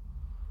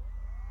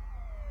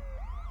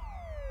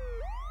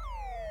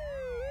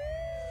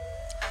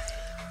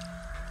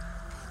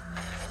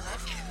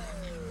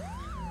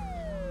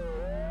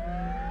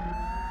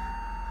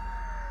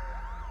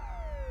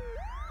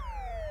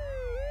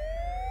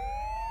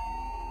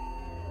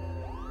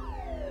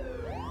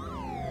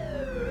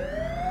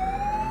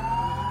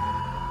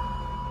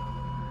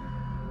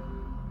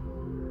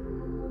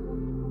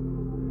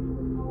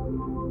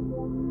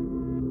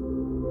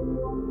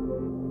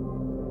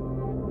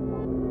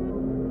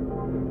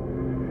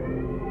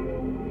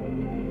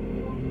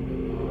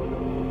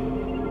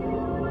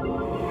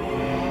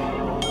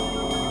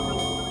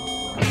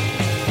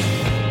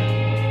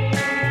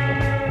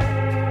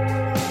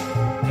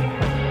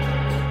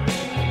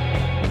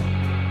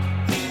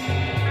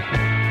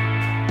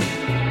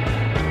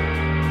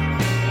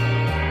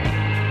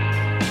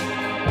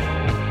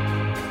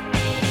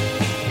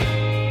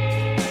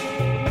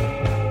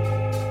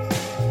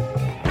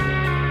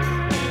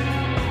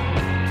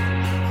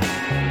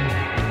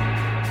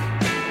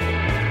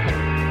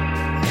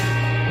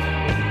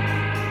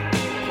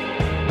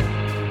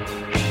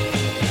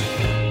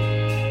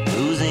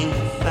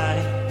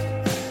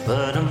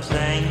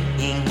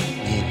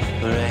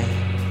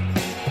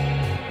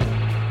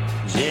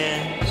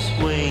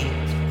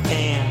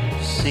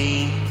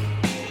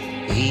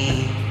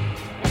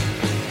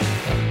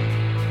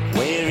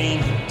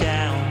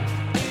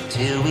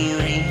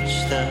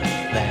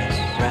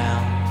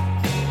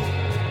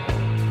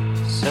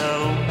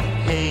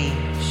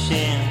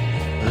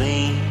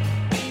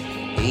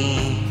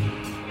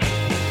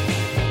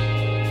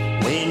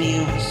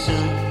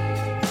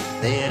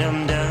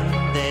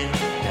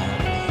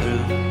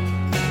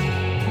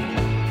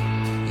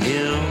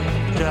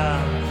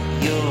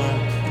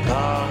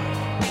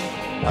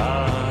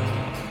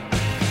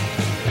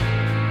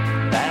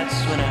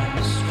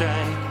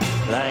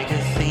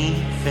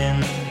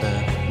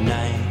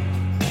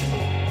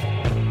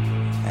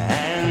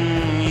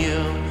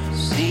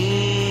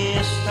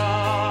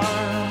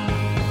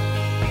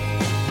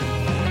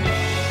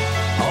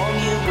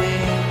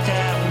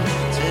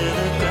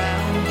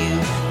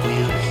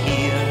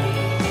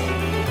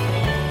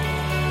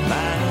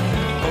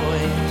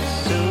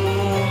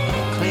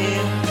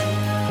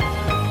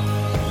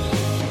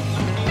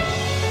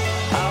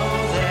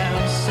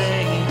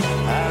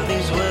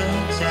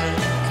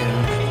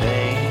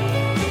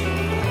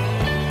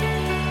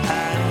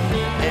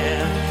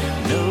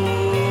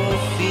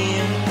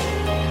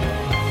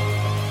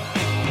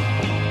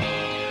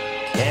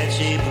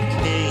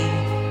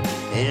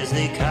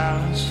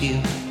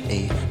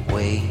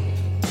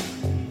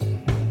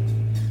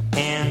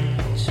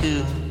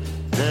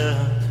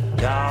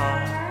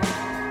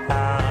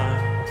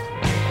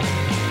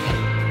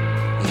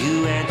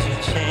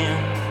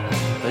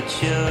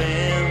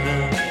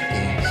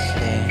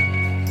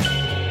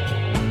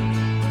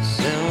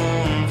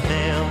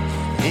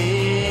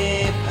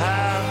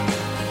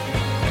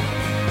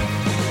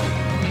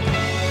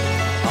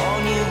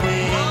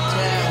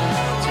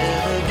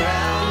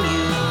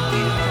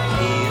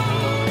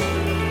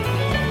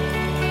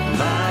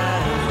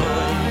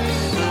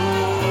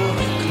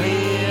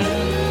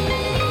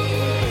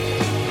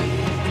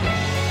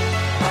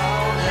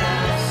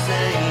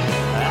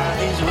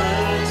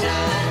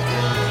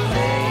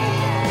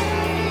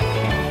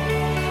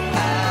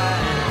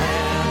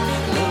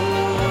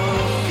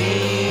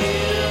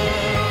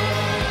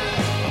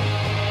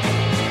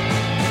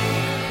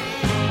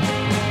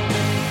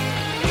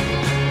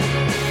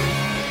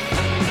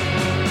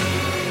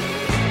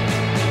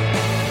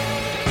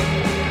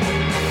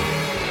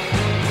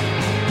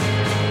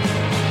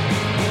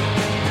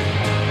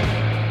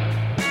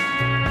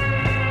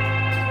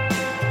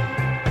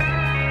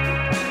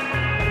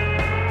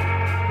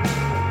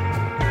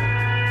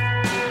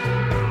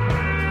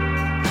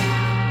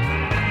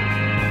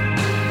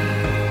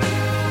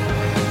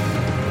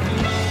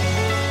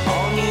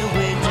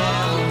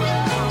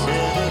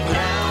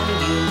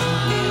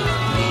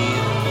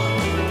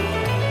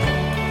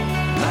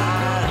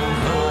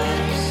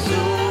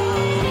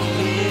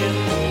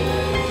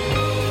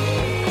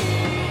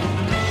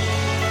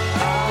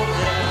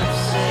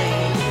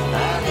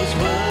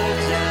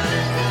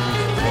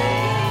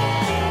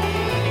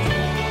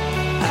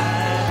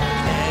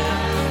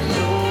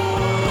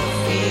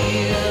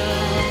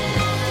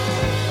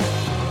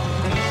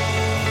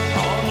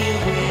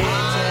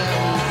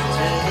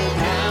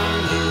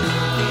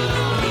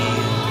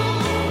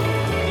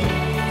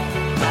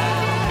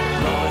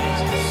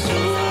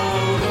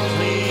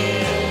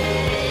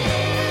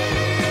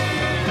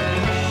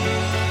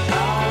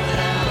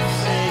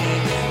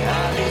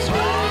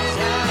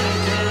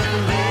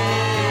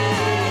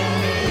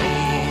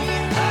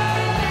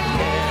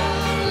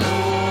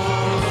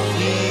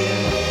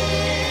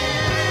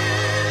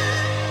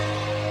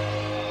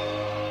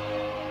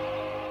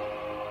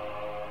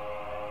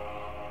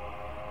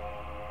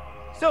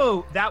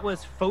 So that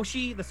was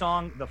Foshi, the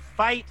song "The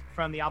Fight"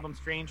 from the album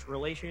Strange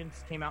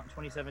Relations. Came out in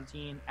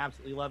 2017.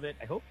 Absolutely love it.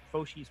 I hope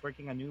Foshi's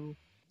working on new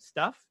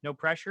stuff. No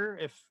pressure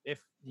if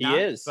He not,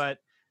 is. But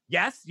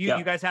yes,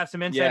 you guys have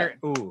some insider.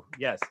 Ooh,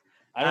 yes.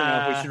 I don't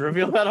know if we should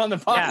reveal that on the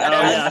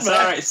podcast.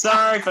 Yeah.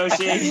 Sorry,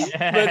 Foshi.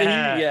 But he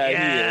is.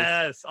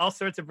 Yes, all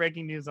sorts of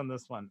breaking news on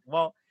this one.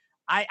 Well,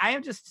 I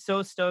am just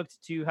so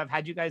stoked to have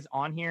had you guys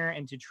on here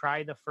and to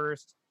try the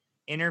first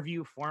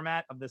interview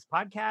format of this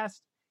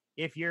podcast.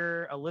 If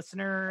you're a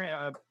listener,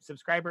 a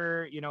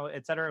subscriber,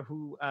 et cetera,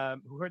 who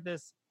heard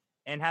this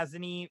and has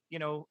any,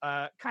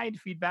 kind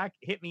feedback,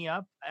 hit me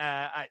up.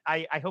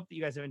 I hope that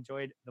you guys have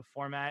enjoyed the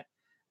format.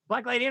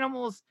 Blacklight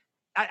Animals.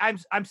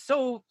 I'm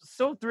so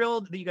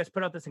thrilled that you guys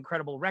put out this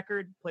incredible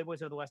record,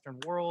 Playboys of the Western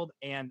World,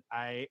 and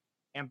I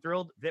am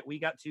thrilled that we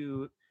got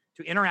to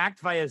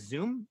interact via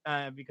Zoom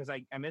because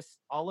I miss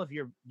all of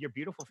your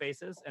beautiful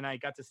faces, and I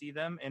got to see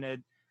them in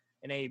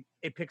a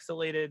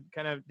pixelated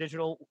kind of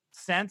digital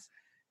sense.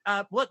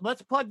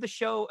 Let's plug the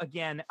show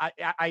again.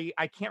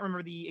 I can't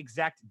remember the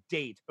exact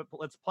date, but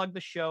let's plug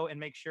the show and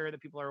make sure that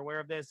people are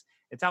aware of this.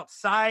 It's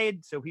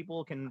outside, so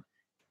people can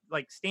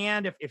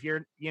stand if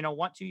you're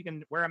want to. You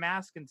can wear a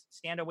mask and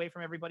stand away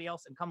from everybody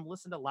else and come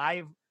listen to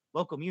live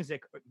local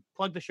music.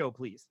 Plug the show,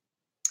 please.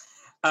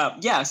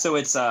 So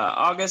it's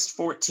August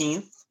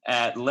 14th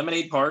at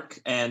Lemonade Park,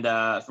 and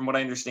from what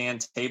I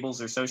understand,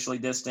 tables are socially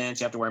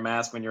distanced. You have to wear a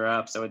mask when you're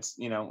up, so it's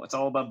it's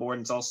all above board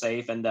and it's all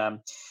safe. And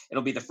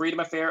it'll be the Freedom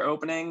Affair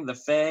opening, the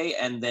Fae,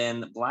 and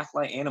then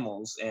Blacklight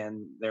Animals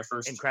and their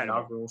first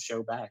inaugural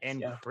show back.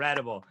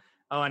 Incredible.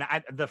 Oh, and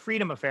the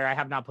Freedom Affair, I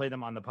have not played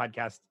them on the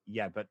podcast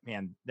yet, but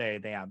man,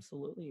 they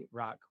absolutely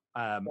rock.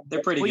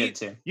 They're pretty good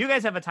too. You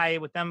guys have a tie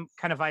with them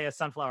kind of via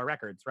Sunflower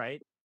Records,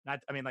 right?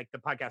 The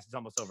podcast is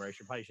almost over.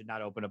 I should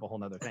not open up a whole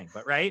nother thing,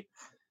 but right?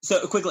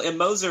 So quickly, and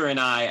Moser and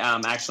I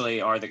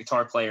actually are the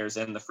guitar players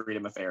in the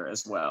Freedom Affair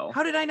as well.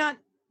 How did I not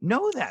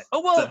know that?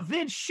 Oh, well,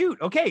 then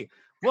shoot. Okay.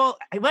 Well,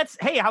 how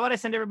about I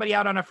send everybody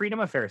out on a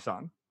Freedom Affair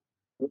song?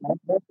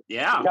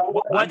 Yeah.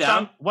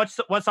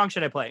 What song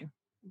should I play?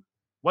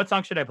 What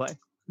song should I play?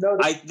 No,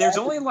 there's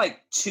only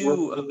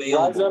two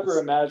available. Rise Up or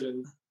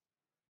Imagine.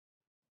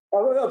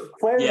 Oh, no,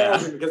 play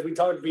Imagine because we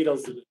talked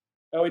Beatles today.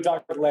 Oh, we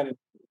talked Lennon.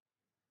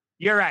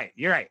 You're right.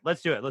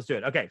 Let's do it.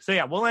 Okay. So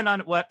yeah, we'll end on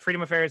what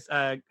Freedom Affair's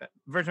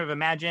version of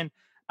Imagine.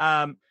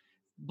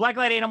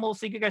 Blacklight Animals,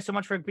 thank you guys so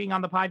much for being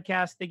on the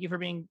podcast. Thank you for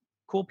being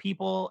cool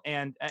people.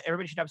 And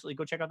everybody should absolutely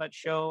go check out that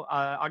show,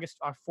 August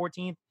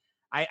 14th.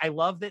 I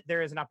love that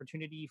there is an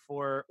opportunity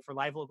for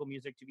live local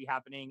music to be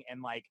happening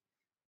and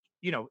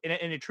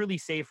in a truly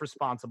safe,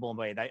 responsible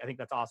way. I think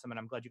that's awesome. And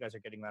I'm glad you guys are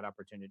getting that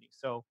opportunity.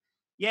 So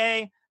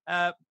yay.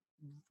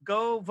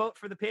 Go vote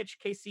for the Pitch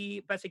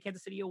KC Best of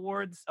Kansas City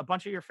Awards. A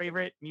bunch of your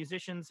favorite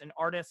musicians and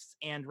artists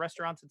and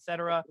restaurants,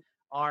 etc.,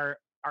 are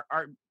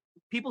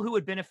people who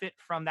would benefit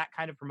from that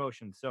kind of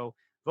promotion. So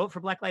vote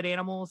for Blacklight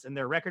Animals and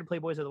their record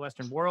Playboys of the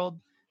Western World.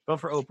 Vote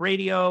for Ope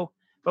Radio.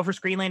 Vote for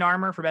Screen Lane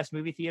Armor for Best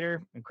Movie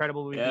Theater.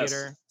 Incredible movie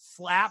theater.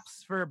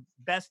 Slaps for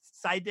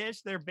Best Side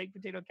Dish, their baked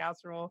potato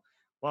casserole.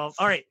 Well,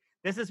 all right.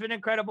 This has been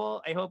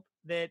incredible. I hope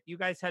that you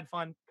guys had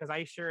fun because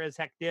I sure as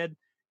heck did.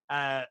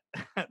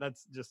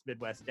 That's just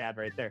Midwest dad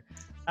right there.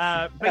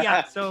 But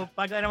yeah, so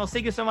Blacklight Animals,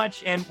 thank you so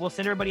much, and we'll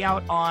send everybody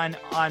out on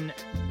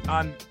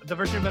the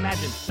version of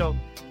Imagine. So,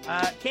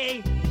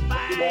 okay,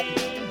 bye.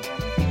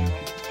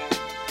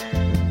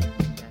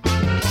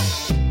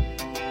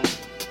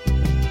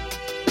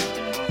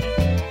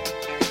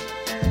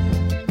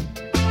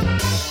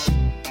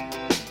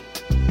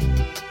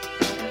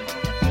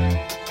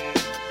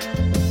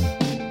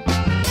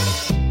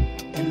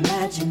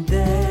 Imagine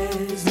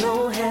there's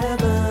no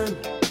heaven.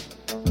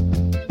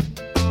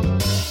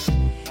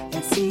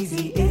 It's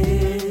easy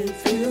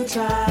if you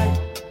try.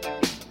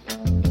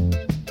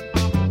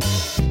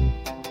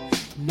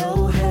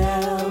 No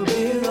hell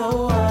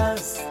below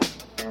us.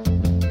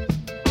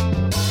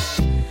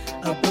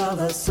 Above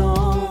us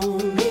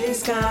only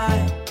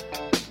sky.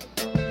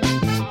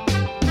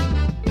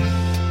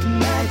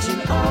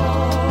 Imagine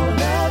all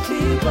the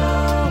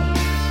people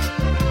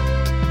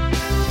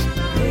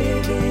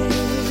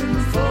living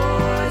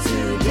for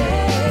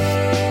today.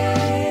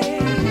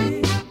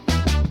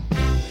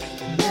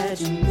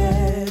 Imagine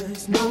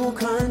there's no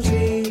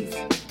countries.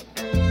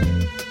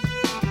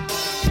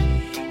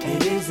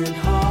 It isn't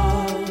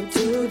hard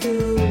to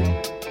do.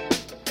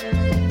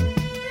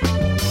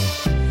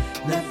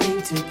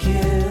 Nothing to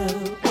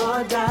kill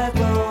or die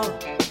for.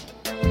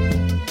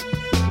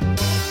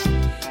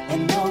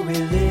 And no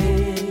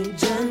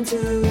religion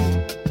too.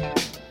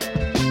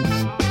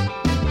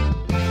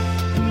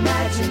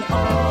 Imagine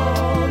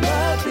all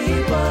the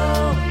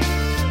people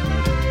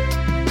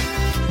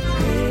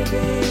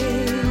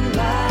living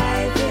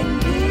life in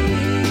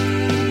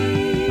peace.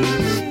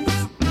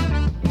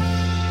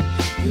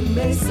 You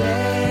may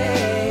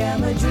say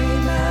I'm a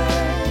dreamer,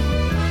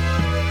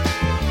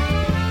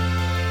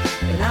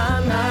 and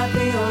I'm not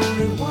the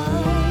only one.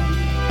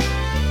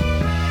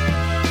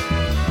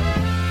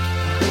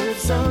 I hope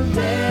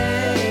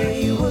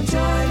someday you will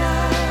join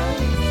us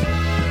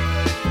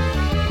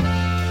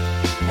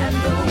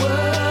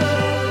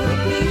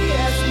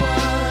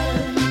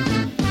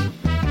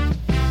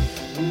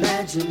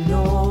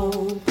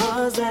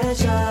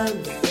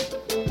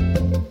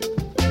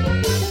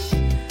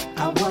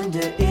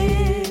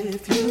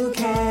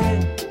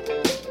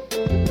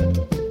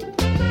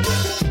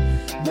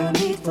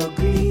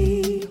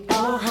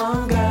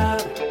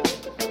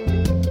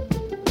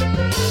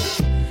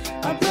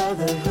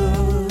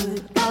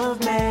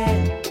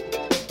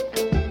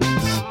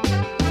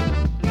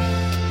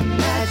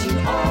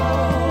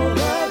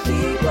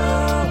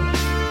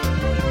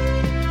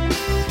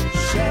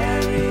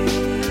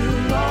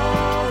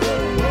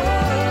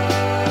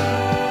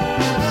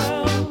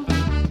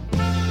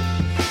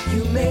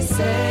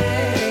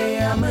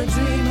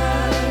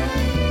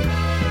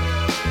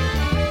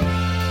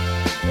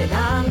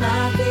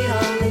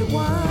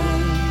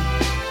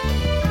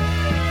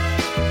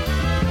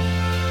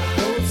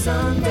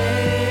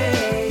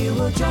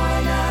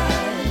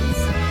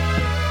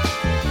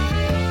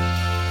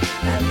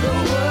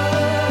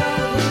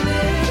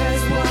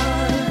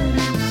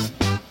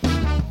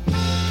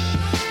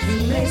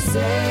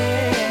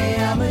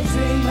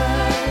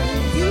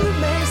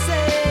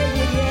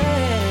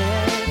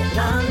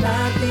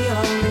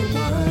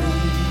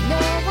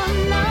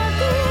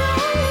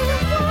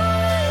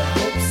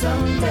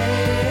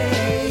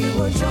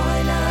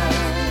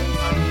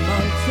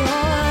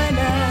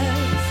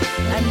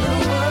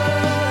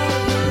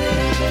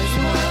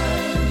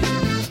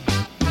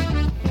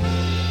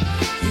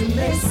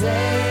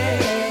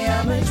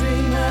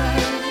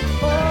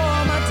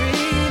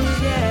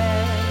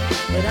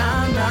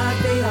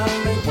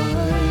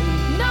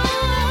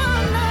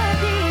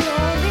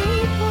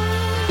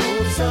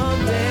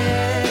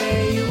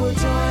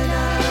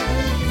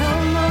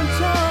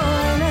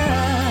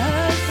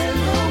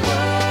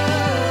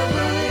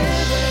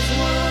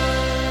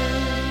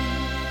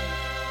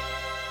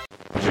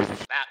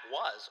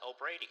is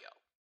Ope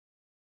Radio.